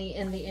conveniently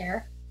in the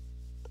air,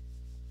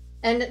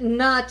 and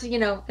not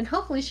and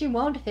hopefully she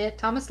won't hit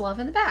Thomas Love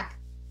in the back.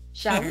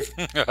 Shall we?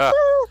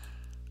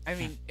 I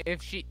mean,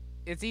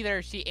 it's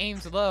either she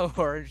aims low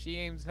or she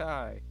aims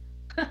high.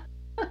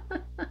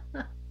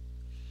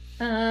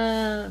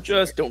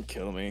 Just don't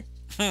kill me.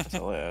 That's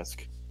all I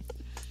ask.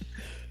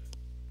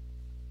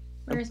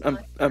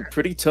 I'm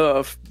pretty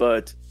tough,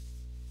 but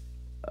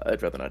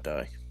I'd rather not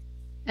die.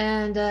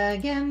 And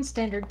again,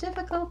 standard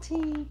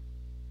difficulty.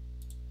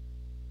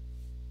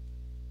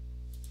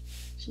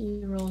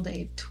 She rolled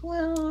a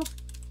 12.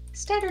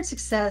 Standard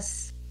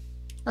success.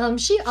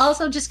 She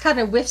also just kind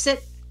of whiffs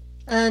it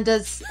and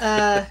does 2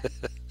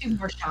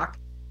 more shock.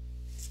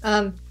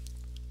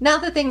 Now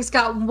the thing's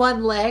got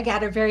one leg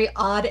at a very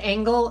odd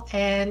angle,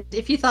 and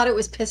if you thought it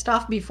was pissed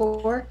off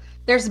before,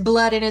 there's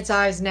blood in its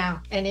eyes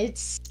now, and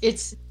it's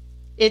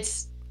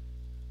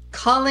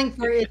calling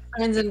for its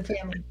friends and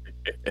family.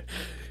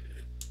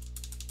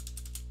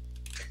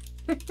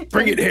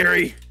 Bring it,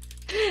 Harry.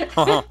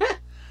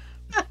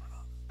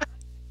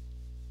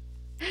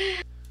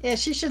 Yeah,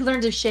 she should learn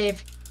to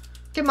shave.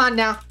 Come on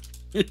now.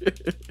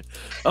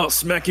 I'll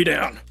smack you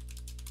down.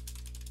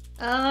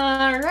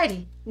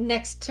 Alrighty.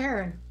 Next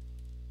turn.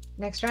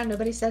 Next round,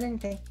 nobody said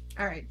anything.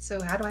 Alright,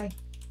 so how do I...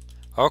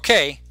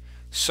 Okay,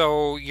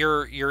 so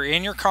you're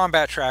in your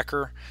combat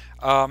tracker.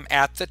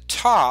 At the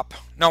top...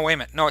 No, wait a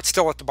minute. No, it's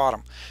still at the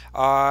bottom.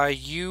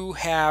 You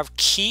have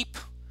keep,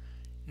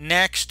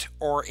 next,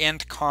 or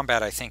end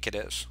combat, I think it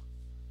is.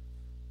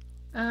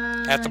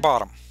 At the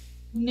bottom.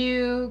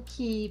 New,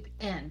 keep,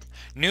 end.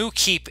 New,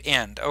 keep,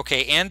 end.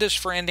 Okay, end is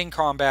for ending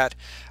combat.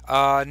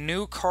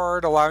 New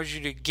card allows you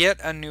to get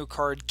a new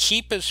card.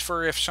 Keep is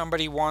for if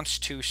somebody wants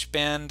to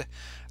spend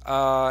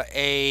one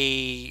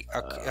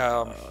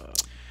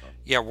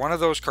of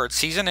those cards,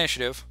 seize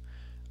initiative,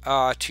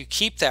 to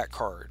keep that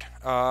card.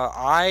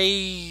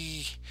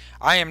 I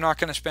am not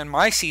going to spend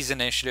my seize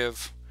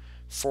initiative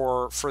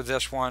for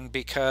this one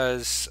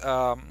because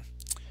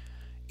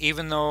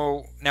even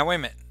though, now wait a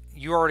minute,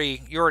 you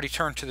already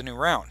turned to the new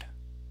round.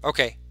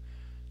 Okay,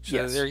 so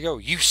yes. There you go.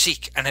 You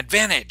seek an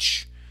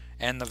advantage,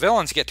 and the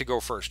villains get to go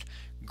first.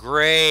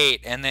 Great,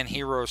 and then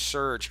heroes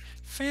surge.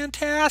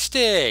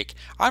 Fantastic!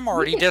 I'm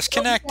already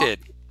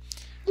disconnected.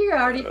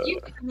 You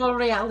can roll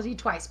reality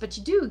twice, but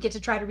you do get to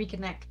try to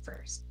reconnect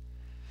first.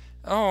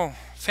 Oh,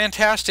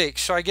 fantastic.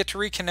 So I get to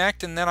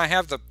reconnect, and then I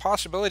have the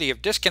possibility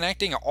of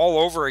disconnecting all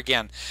over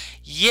again.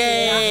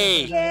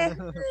 Yay! Yeah.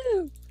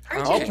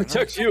 I'll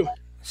protect you.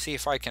 See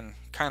if I can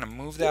kind of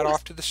move that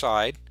off to the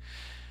side.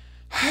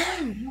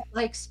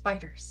 Like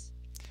spiders.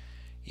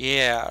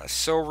 Yeah,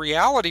 so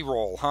reality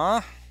roll,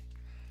 huh?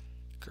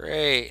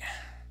 Great.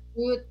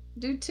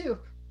 Do 2.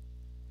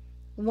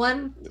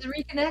 1 to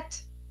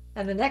reconnect,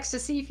 and the next to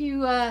see if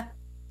you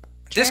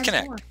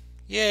disconnect. transform.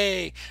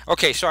 Yay.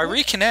 Okay, so I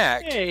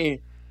reconnect.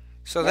 Hey.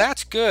 So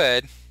that's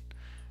good.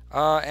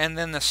 And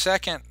then the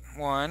second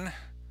one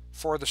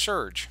for the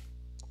surge.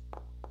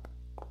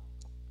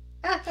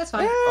 That's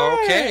fine.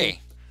 Okay.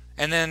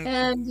 And then...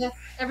 And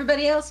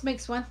everybody else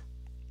makes 1.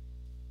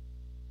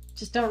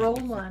 Just don't roll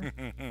 1.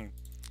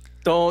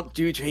 Don't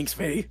do jinx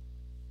me.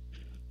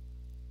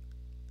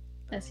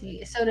 Let's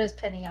see. So does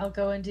Penny. I'll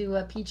go and do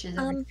Peaches.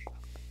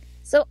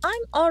 So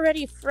I'm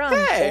already from.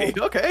 Hey,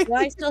 okay. Do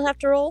I still have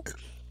to roll?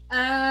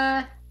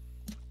 I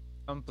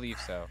don't believe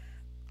so.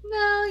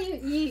 No,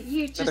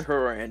 you just... Either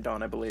her or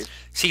Andon, I believe.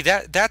 See,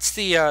 that's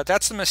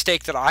the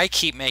mistake that I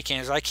keep making,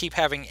 is I keep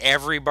having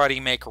everybody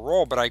make a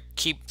roll, but I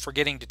keep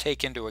forgetting to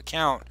take into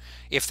account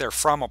if they're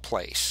from a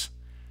place.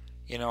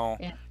 You know?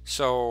 Yeah.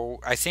 So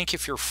I think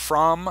if you're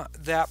from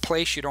that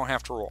place, you don't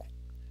have to roll.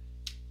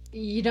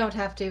 You don't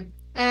have to.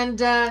 And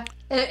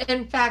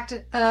in fact,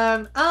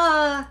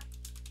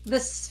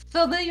 this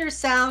familiar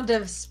sound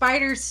of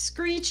spiders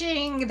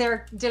screeching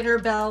their dinner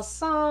bell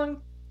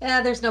song.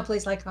 There's no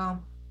place like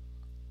home.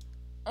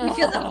 You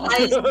feel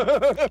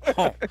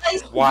the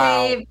nice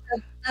Wow. wave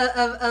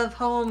of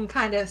home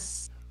kind of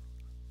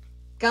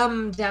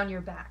scum down your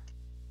back.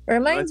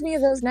 Reminds me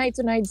of those nights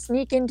when I'd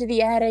sneak into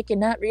the attic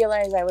and not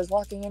realize I was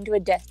walking into a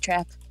death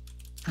trap.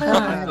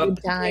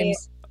 Good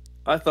times.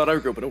 I thought I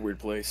grew up in a weird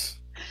place.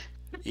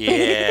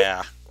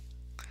 Yeah.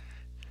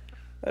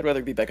 I'd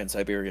rather be back in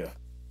Siberia.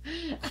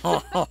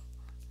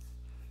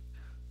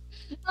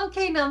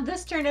 Okay, now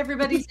this turn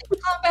everybody's in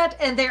combat,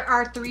 and there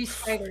are 3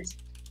 spiders.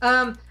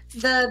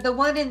 The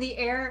one in the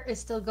air is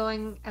still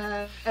going,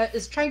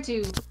 is trying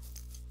to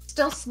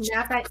still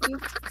snap at you.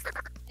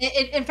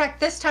 In fact,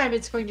 this time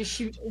it's going to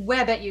shoot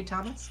web at you,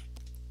 Thomas.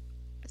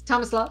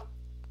 Thomas Love.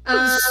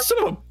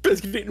 Son of a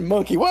biscuit-eating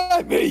monkey,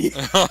 why me?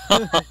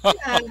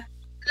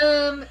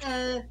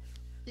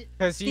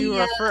 Because you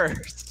were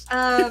first.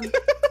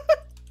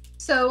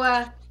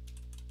 So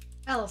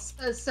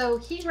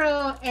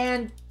Hiro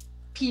and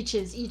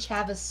Peaches each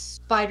have a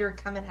spider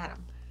coming at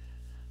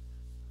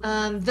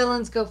them.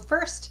 Villains go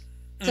first.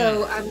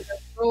 So I'm going to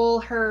roll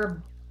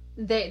her.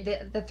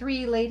 The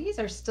 3 ladies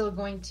are still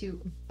going to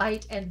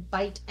bite,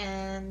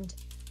 and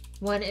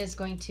one is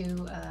going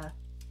to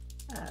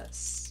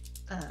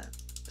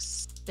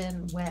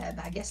spin web.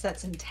 I guess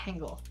that's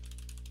entangle.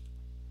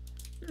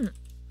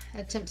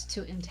 Attempt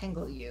to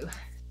entangle you.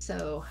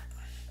 So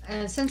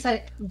since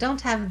I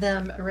don't have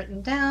them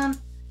written down,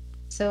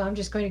 so I'm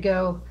just going to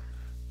go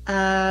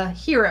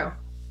Hiro.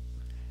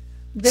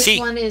 This C.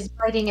 one is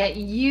biting at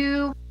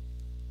you.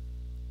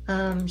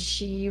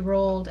 She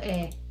rolled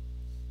a.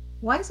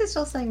 Why is it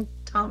still saying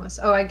Thomas?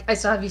 Oh, I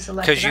still have you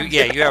selected. Because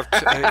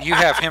you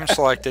have him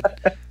selected.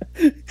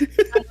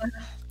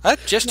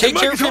 Just take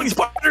care of him.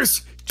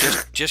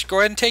 Just go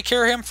ahead and take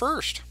care of him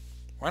first.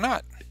 Why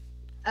not?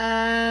 All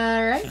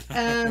right.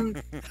 Come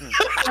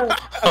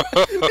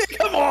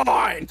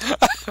on!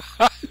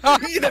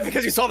 You did that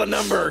because you saw the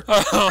number.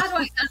 How do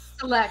I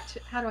unselect?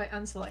 How do I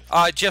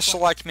unselect? Just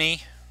select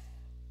me.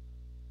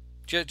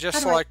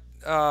 Just select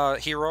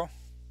Hiro.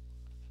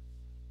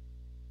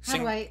 How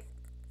do I?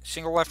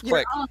 Single left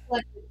You're click. all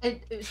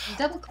selected.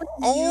 Double click.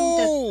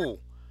 Oh!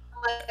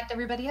 Select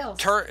everybody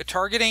else.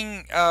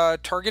 Targeting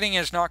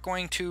is not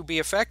going to be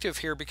effective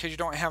here because you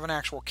don't have an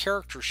actual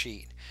character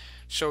sheet.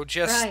 So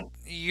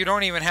you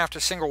don't even have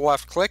to single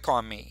left click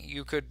on me.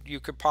 You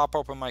could pop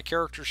open my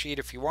character sheet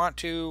if you want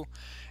to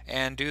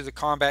and do the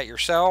combat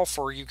yourself,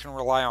 or you can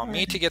rely on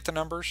me to get the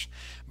numbers.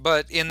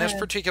 But in this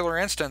particular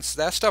instance,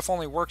 that stuff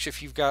only works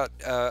if you've got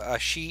a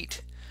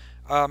sheet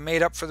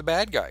made up for the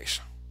bad guys.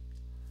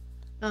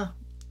 Oh,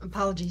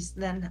 apologies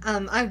then.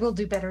 I will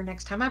do better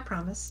next time, I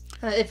promise.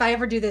 If I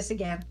ever do this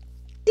again.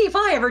 See if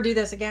I ever do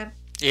this again.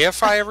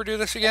 If I ever do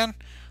this again?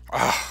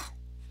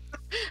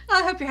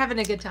 I hope you're having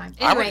a good time.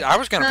 Anyway, I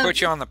was going to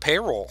put you on the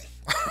payroll.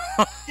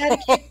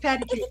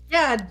 Patty cake.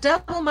 Yeah,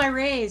 double my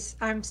raise.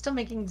 I'm still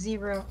making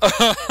 0.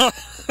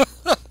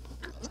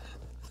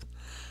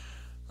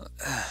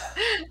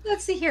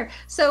 Let's see here.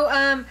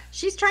 So,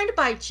 she's trying to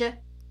bite you.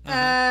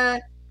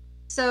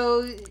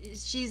 So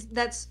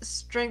that's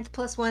strength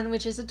 +1,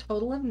 which is a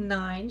total of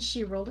 9.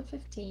 She rolled a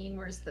 15.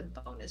 Where's the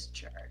bonus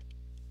chart?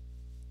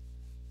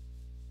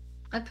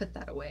 I put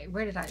that away.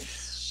 Where did I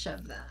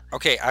shove that?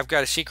 Okay, I've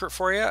got a secret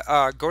for you.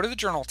 Go to the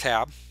journal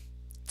tab.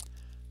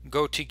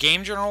 Go to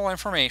game journal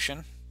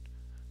information,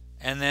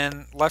 and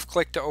then left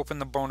click to open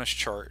the bonus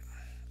chart.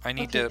 I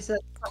need to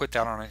put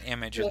that on an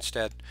image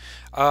instead.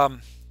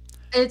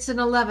 It's an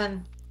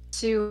 11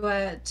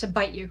 to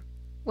bite you.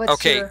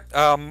 What's your...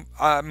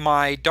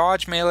 my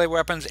dodge, melee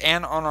weapons,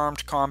 and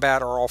unarmed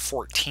combat are all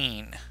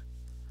 14.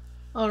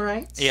 All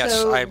right. Yes,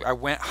 so I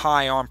went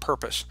high on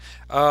purpose.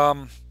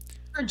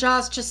 Her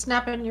jaws just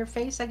snap in your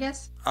face, I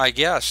guess. I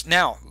guess.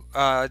 Now,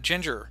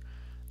 Ginger,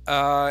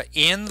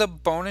 in the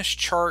bonus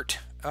chart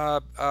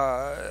tab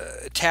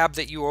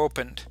that you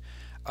opened,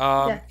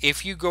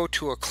 if you go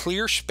to a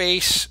clear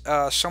space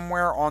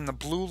somewhere on the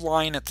blue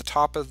line at the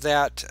top of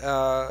that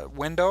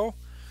window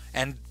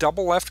and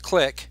double left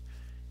click,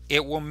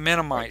 it will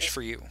minimize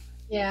for you.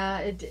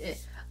 Yeah,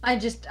 I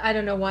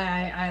don't know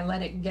why I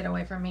let it get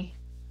away from me.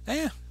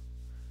 Yeah.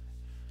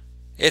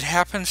 It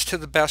happens to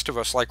the best of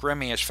us, like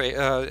Remy is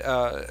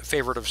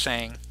favorite of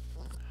saying.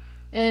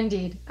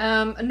 Indeed.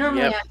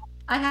 Normally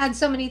I had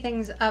so many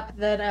things up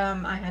that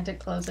I had to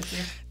close a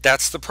few.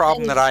 That's the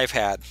problem that I've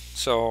had,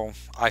 so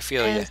I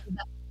feel you.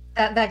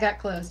 That got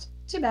closed.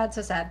 Too bad,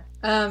 so sad.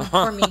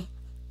 For me.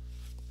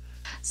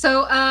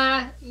 So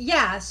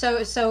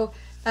so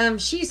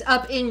she's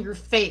up in your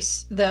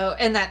face though,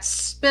 and that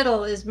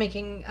spittle is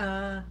making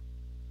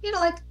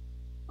like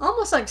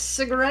almost like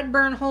cigarette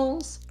burn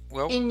holes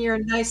in your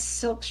nice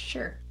silk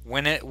shirt.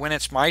 When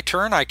it's my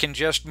turn, I can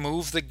just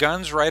move the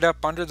guns right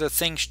up under the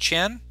thing's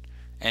chin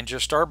and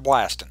just start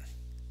blasting.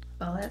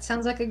 Well, that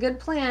sounds like a good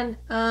plan.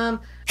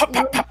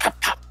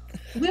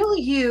 Will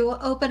you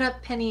open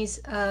up Penny's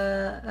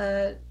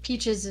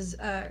Peaches'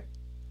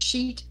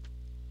 sheet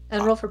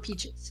and roll for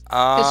Peaches?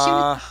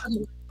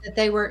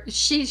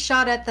 She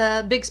shot at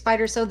the big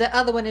spider, so the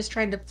other one is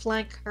trying to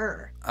flank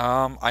her.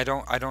 I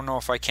don't know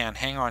if I can.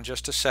 Hang on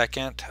just a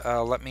second.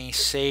 Let me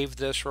save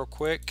this real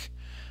quick.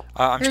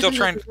 I'm still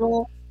trying to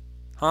roll.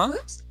 Huh?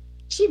 Oops.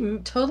 She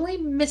totally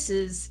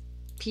misses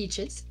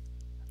Peaches.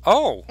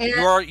 Oh,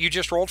 you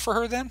just rolled for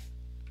her then?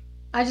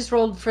 I just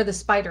rolled for the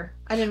spider.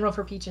 I didn't roll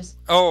for Peaches.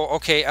 Oh,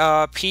 okay.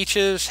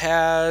 Peaches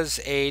has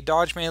a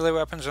dodge, melee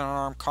weapons, and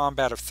unarmed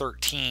combat of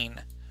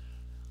 13.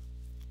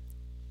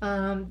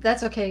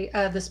 That's okay.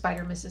 The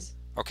spider misses.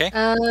 Okay.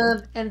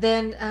 And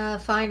then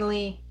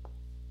finally,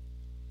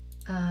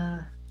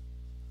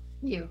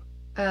 you.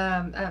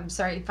 I'm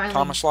sorry.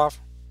 Finally,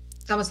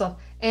 Tomaslov,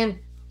 and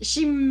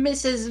she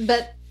misses,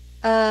 but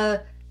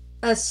a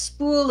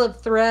spool of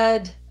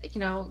thread,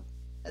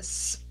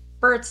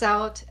 spurts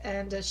out,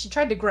 and she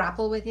tried to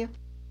grapple with you,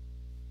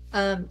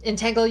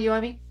 entangle you,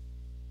 I mean,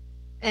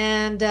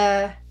 and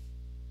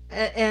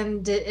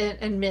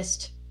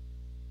missed.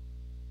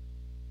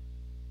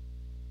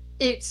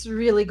 It's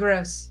really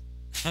gross.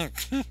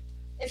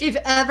 If you've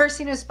ever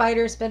seen a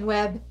spider spin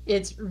web,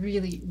 it's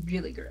really,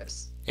 really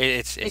gross.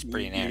 It's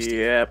pretty nasty.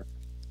 Yep.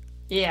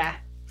 Yeah.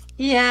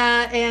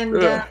 Yeah, and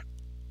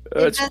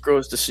it's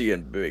gross to see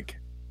in big.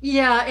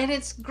 Yeah, and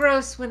it's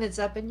gross when it's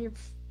up in your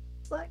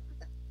like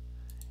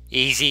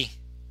easy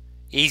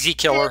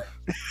killer.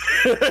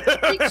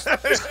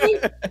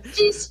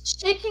 She's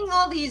shaking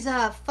all these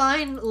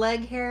fine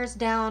leg hairs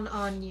down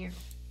on you.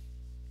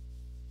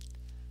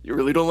 You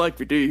really don't like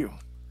me, do you?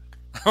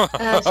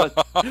 Uh,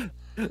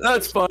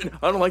 That's fine.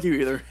 I don't like you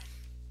either.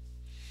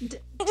 do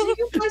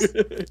you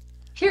guys,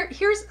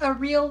 here's a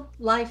real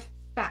life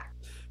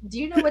fact. Do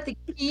you know what the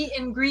key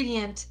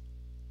ingredient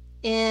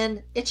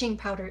in itching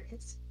powder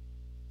is?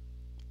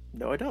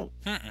 No, I don't.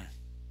 Mm-mm.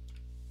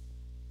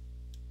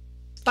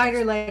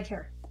 Spider leg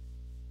hair.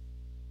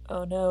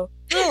 Oh no.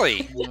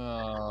 Really?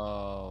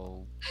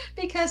 No.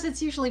 Because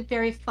it's usually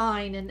very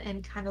fine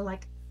and kind of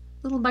like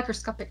little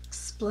microscopic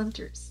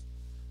splinters.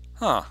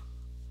 Huh.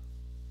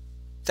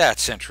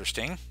 That's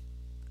interesting.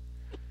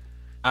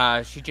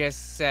 She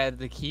just said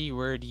the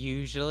keyword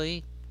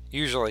usually.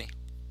 Usually.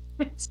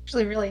 It's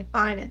usually really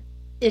fine and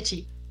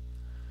itchy.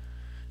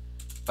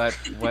 But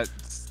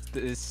what's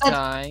this But-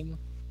 time?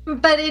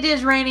 But it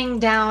is raining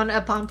down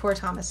upon poor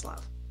Thomas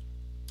Love.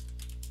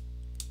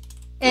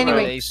 Are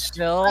Anyway, they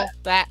still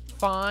that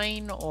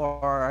fine, or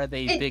are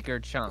they It- bigger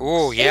chunks?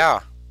 Oh, yeah.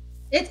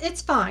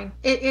 it's fine.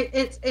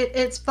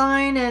 It's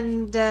fine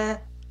and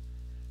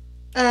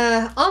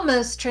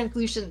almost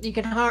translucent. You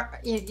can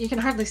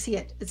hardly see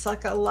it. It's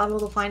like a lot of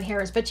little fine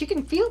hairs, but you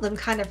can feel them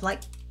kind of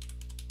like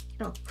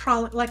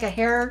crawling, like a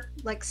hair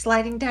like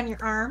sliding down your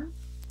arm.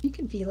 You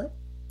can feel it.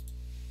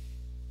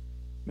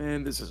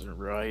 Man, this isn't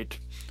right.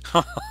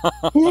 Could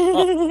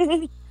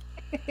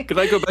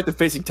I go back to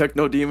facing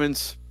techno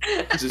demons?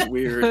 This is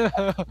weird.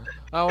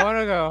 I want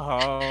to go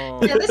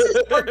home. Yeah, this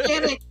is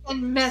organic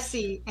and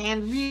messy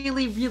and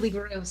really, really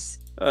gross.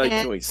 I And,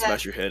 can't wait to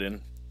smash your head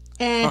in.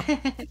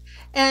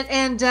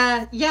 And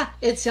yeah,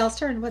 it's y'all's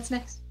turn. What's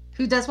next?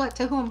 Who does what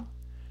to whom?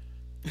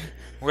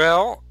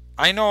 Well,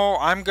 I know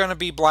I'm going to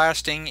be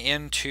blasting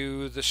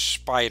into the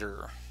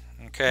spider.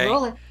 Okay?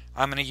 Roll it.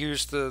 I'm going to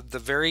use the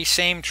very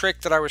same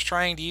trick that I was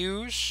trying to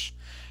use.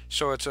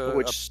 So it's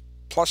a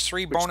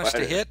 +3 bonus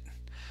spider? to hit.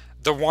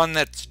 The one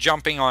that's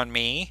jumping on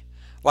me.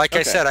 Like I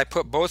Okay. said, I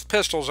put both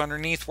pistols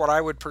underneath what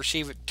I would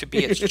perceive it to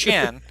be its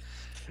chin.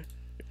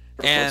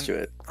 We're And close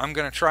to it. I'm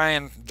going to try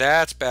and...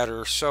 That's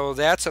better. So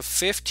that's a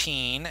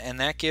 15, and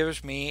that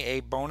gives me a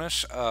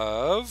bonus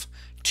of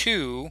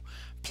 2,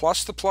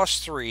 plus the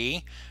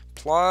 +3,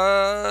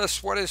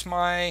 plus... What is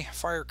my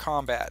fire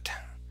combat?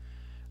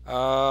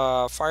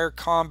 Fire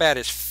combat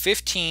is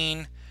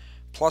 15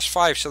 plus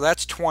 5, so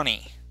that's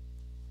 20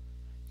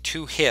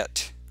 to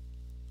hit.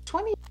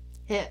 20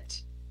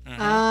 hit.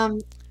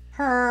 Mhm.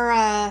 Her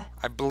I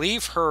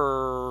believe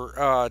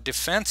her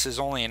defense is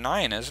only a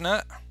 9, isn't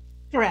it?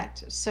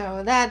 correct.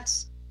 So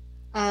that's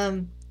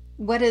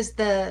where's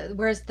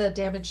the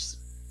damage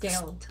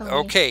scale? Tell me.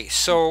 Okay,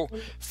 so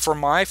for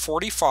my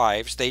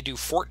 45s, they do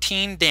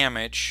 14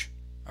 damage.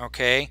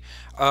 Okay,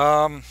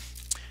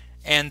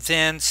 and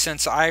then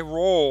since I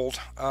rolled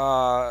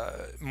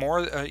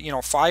more,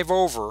 5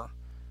 over.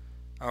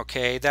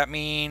 Okay, that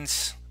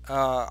means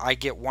I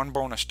get 1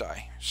 bonus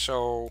die.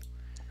 So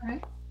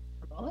Alright.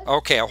 Roll it.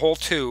 okay, a whole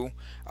 2.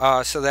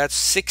 So that's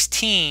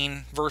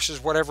 16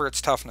 versus whatever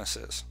its toughness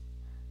is.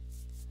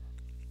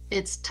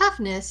 Its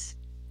toughness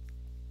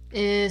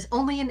is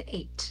only an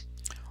 8.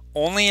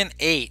 Only an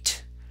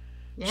 8.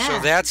 Yeah. So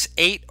that's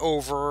 8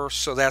 over.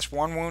 So that's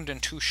 1 wound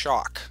and 2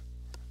 shock.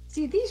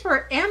 See, these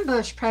were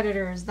ambush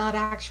predators, not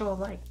actual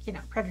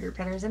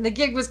predators. And the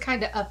gig was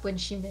kind of up when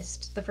she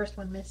missed. The first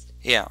one missed.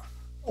 Yeah.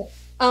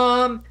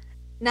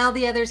 Now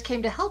the others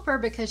came to help her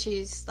because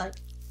she's like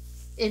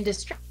in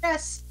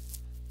distress.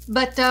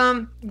 But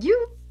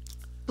you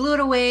blew it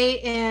away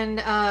in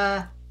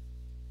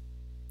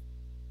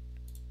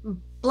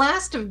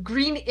blast of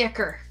green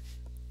ichor.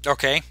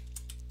 Okay.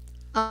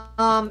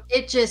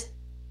 It just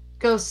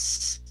goes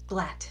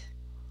splat.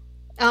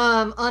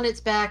 On its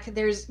back,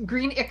 there's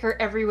green ichor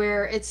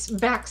everywhere. Its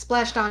back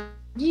splashed on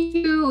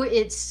you.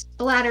 It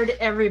splattered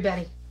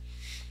everybody.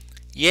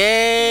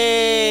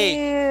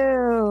 Yay!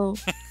 Ew.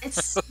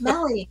 It's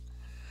smelly.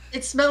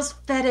 It smells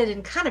fetid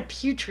and kind of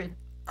putrid.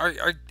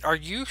 Are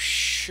you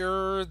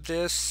sure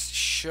this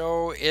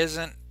show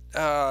isn't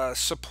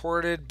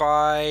supported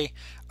by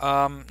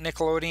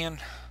Nickelodeon?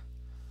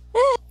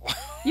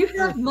 You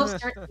have most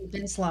certainly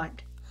been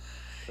slimed.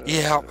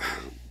 Yeah.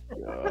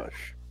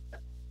 Gosh.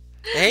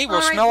 Hey, we'll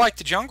All right. smell like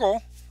the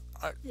jungle.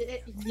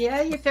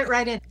 Yeah, you fit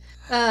right in.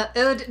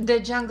 Ode the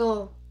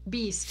jungle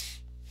beast.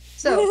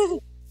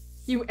 So,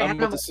 you I'm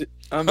animal.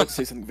 about to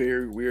say something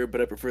very weird,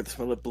 but I prefer the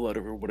smell of blood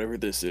over whatever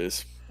this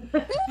is.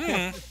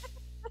 Hmm.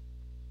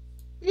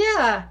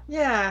 Yeah.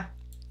 Yeah,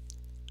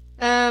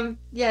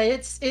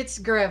 it's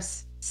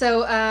gross. So,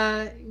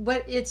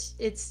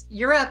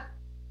 you're up,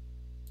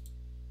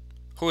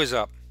 Who is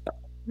up?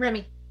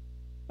 Remy.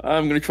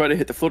 I'm gonna try to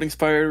hit the floating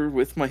spider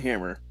with my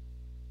hammer.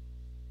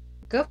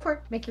 Go for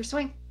it. Make your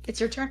swing. It's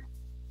your turn.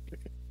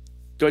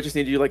 Do I just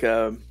need to do like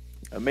a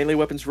melee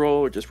weapons roll,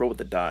 or just roll with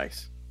the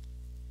dice?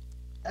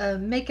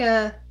 Make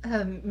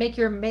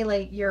your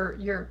melee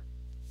your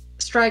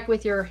strike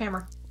with your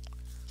hammer.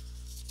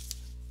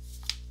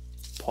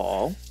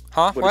 Paul,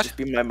 Huh? would What? it just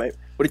be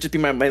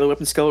my melee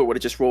weapon skill, or would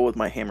it just roll with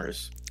my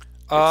hammers?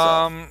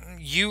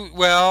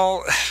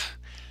 Well,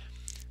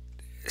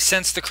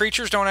 since the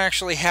creatures don't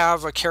actually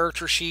have a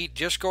character sheet,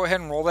 just go ahead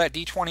and roll that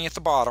d20 at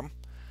the bottom.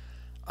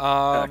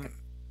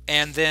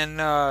 And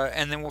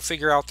then we'll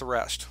figure out the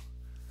rest.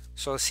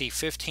 So let's see,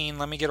 15.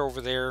 Let me get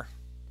over there.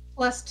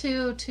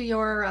 +2 to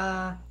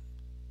your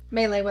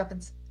melee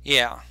weapons.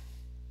 Yeah.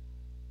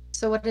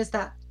 So what is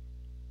that?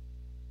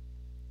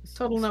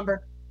 Total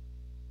number.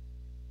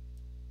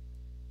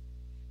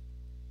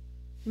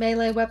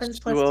 Melee weapons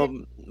 +2.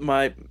 Well,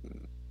 my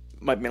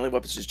melee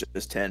weapons is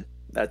just 10.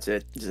 That's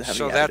it. Doesn't have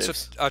So any that's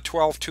additives. a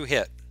 12 to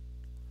hit.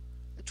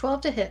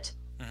 12 to hit.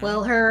 Mhm.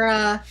 Well,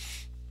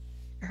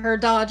 her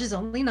dodge is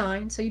only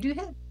 9, so you do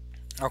hit.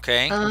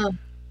 Okay.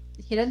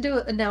 He didn't do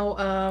it.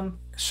 No.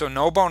 So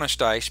no bonus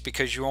dice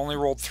because you only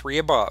rolled 3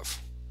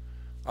 above.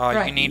 You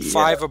Right. need Yeah.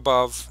 5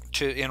 above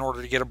in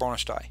order to get a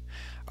bonus die.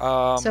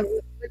 So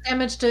what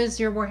damage does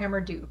your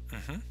Warhammer do?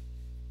 Mhm.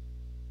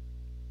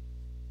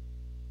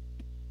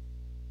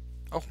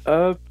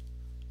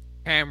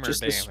 Hammer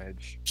Just this-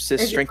 damage. It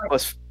says Is it strength like-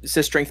 plus. It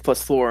says strength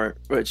 +4.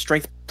 Or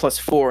strength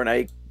 +4, and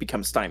I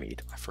become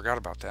stymied. I forgot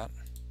about that.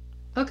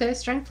 Okay,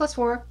 strength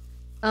 +4.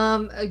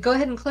 Go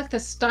ahead and click the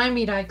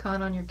stymied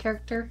icon on your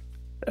character.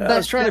 I But,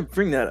 was trying to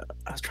bring that.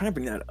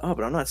 up,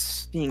 but I'm not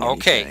seeing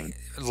Okay. anything.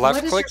 Left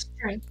What is click. your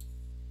strength?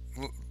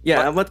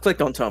 Yeah, What? left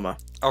click on Toma.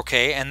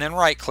 Okay, and then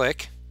right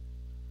click.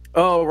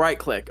 Oh, right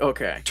click.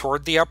 Okay.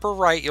 Toward the upper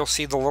right, you'll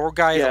see the little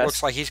guy that Yes.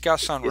 looks like he's got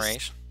sun Yes.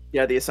 rays.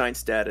 Yeah, the assigned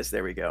status.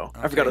 There we go.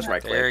 I forgot it was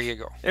right click. There you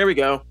go. There we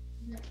go.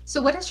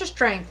 So what is your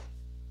strength?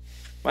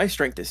 My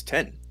strength is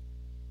 10.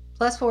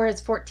 +4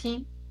 is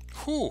 14.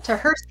 Whew. To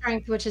her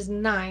strength, which is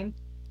 9.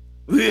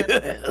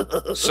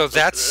 So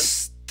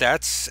that's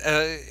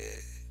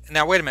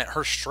now wait a minute.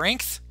 Her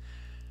strength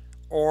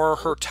or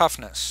her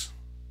toughness?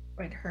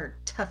 Right, her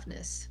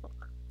toughness.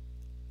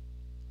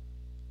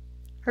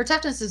 Her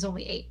toughness is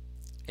only 8.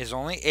 Is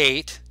only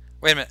 8.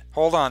 Wait a minute.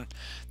 Hold on.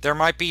 There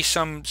might be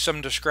some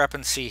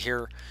discrepancy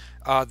here.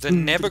 The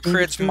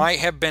Nebuchadnezzars might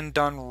have been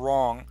done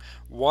wrong.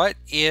 What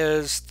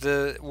is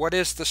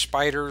the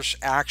spider's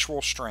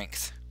actual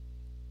strength?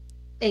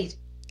 8.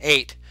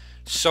 8.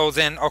 So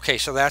then, okay,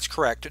 so that's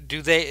correct.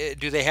 Do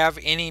they have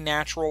any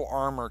natural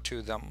armor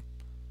to them?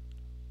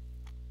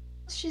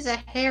 She's a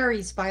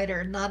hairy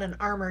spider, not an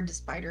armored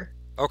spider.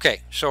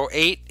 Okay, so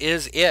 8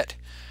 is it.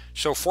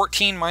 So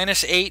 14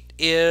 minus 8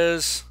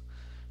 is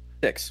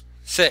 6.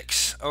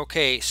 6.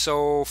 Okay,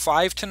 so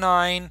 5 to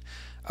 9.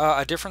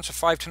 A difference of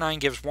 5 to 9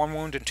 gives 1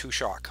 wound and 2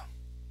 shock.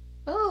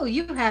 Oh,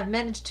 you have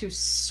managed to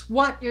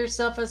swat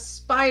yourself a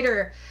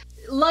spider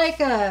like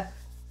a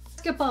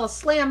basketball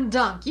slam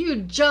dunk. You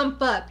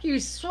jump up, you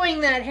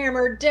swing that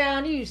hammer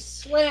down, you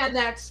slam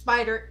that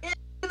spider into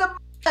the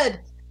mud.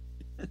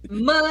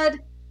 Mud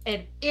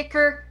and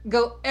ichor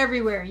go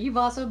everywhere. You've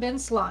also been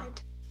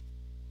slimed.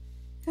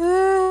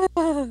 Man,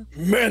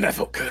 that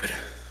felt good.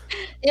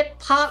 It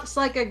pops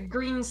like a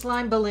green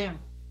slime balloon.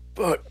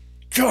 But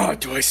God,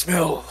 do I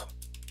smell?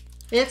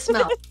 It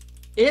smells.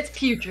 It's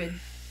putrid.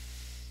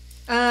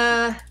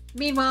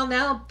 Meanwhile,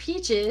 now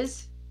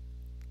Peaches,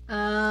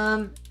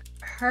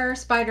 her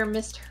spider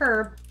missed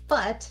her,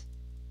 but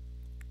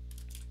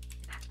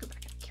I have to go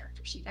back to the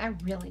character sheet. I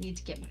really need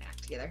to get my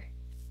act together.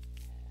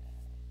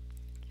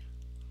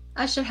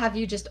 I should have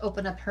you just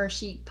open up her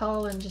sheet,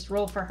 Paul, and just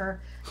roll for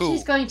her. Who?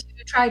 She's going to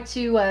try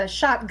to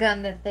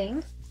shotgun the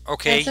thing.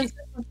 Okay. And since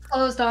it's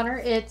closed on her,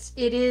 it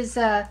is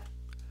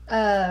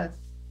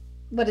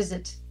what is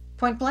it?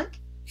 Point blank?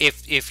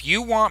 If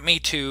you want me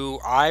to,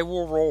 I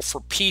will roll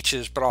for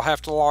Peaches, but I'll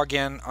have to log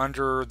in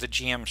under the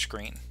GM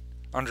screen,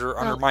 under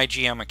my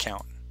GM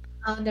account.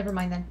 Never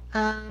mind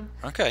then.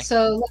 Okay.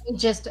 So let me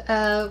just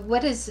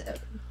what is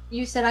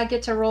you said I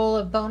get to roll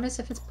a bonus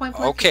if it's point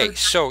blank? Okay, or-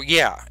 so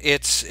yeah,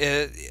 it's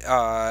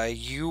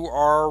you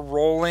are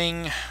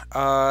rolling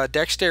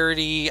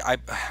dexterity. I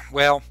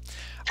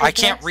can't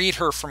Dex? read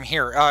her from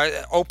here.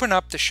 Open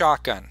up the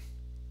shotgun,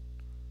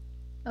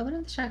 Open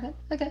up the shotgun.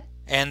 Okay.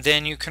 and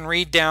then you can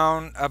read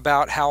down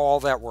about how all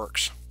that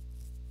works.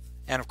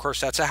 And of course,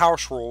 that's a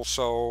house rule.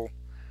 So,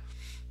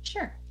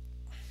 Sure.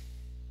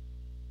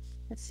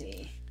 Let's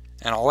see.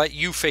 and I'll let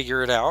you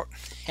figure it out.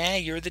 Hey,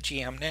 you're the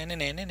GM. Nah, nah,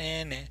 nah, nah,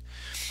 nah,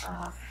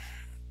 nah.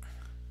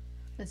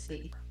 Let's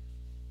see.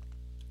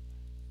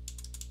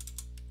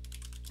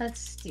 Let's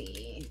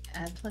see.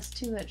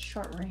 +2 at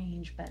short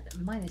range, but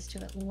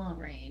 -2 at long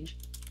range.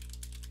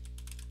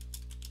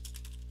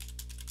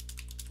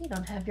 You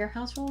don't have your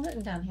house rule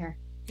written down here.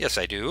 Yes,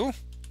 I do.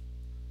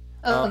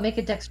 Oh, make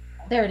a dex.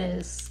 There it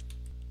is.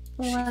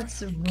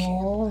 Let's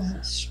roll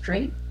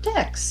straight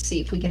dex.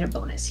 See if we get a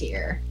bonus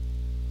here.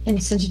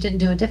 And since you didn't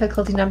do a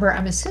difficulty number,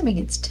 I'm assuming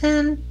it's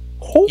 10.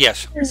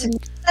 Yes.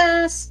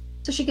 Success.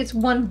 So she gets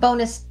 1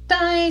 bonus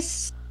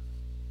dice.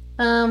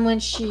 When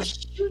she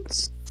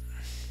shoots.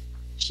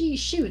 She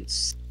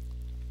shoots.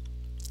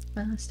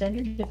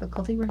 Standard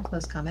difficulty. We're in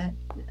close combat.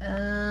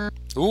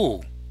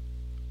 Ooh,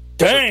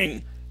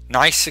 Dang!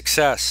 nice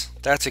success.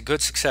 That's a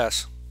good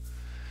success.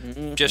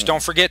 Mm-hmm. Just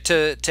don't forget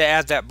to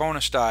add that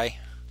bonus die.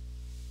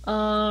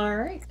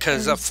 Alright.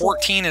 Because a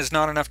 14 is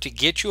not enough to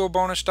get you a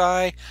bonus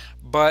die,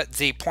 but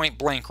the point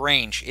blank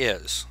range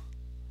is.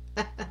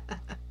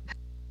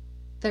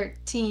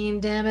 13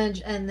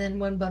 damage, and then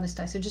 1 bonus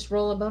die. So just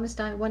roll a bonus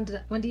die,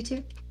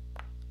 1d2.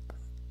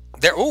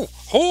 There. Oh,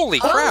 holy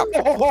crap!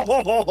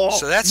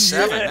 So that's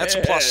 7. That's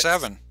a plus Yes.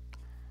 7.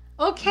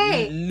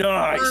 Okay.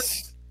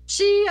 Nice.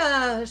 She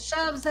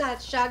shoves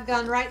that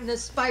shotgun right in the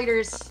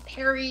spider's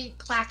hairy,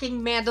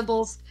 clacking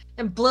mandibles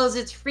and blows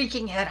its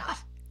freaking head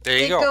off. There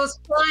you It go. goes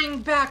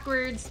flying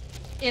backwards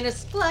in a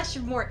splash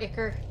of more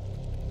ichor.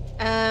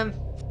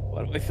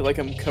 Why do I feel like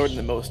I'm covered in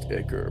the most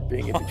ichor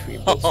being in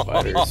between both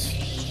spiders?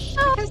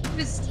 Because it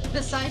was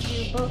beside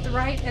you, both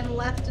right and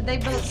left, they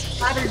both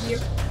splattered you.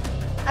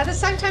 At the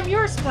same time,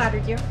 yours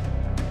splattered you.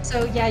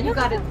 So yeah, you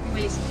got it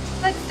anyways.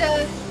 But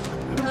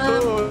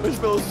Oh, it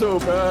smells so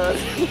bad.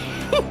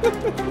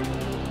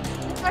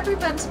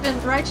 everyone's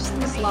been righteous in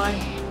this line.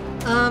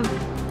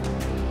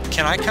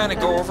 Can I kind of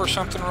go over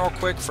something real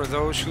quick for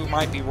those who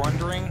might be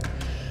wondering?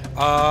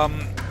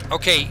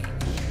 Okay,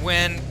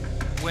 when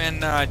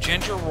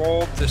Ginger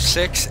rolled the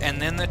 6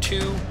 and then the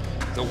 2,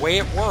 the way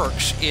it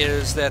works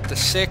is that the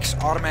 6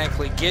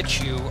 automatically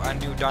gets you a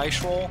new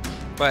dice roll,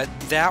 but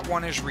that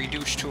one is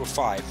reduced to a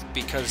 5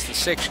 because the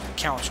 6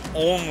 counts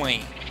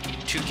only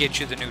to get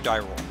you the new die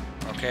roll.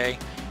 Okay,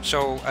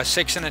 so a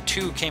 6 and a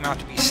 2 came out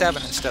to be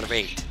 7 instead of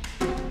 8.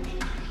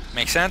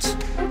 Make sense?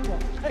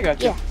 I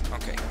got you. Yeah.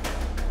 Okay.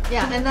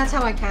 Yeah, and that's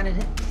how I counted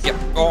it. Yep.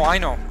 Oh, I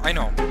know.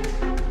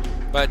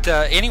 But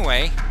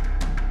anyway,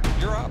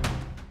 you're up.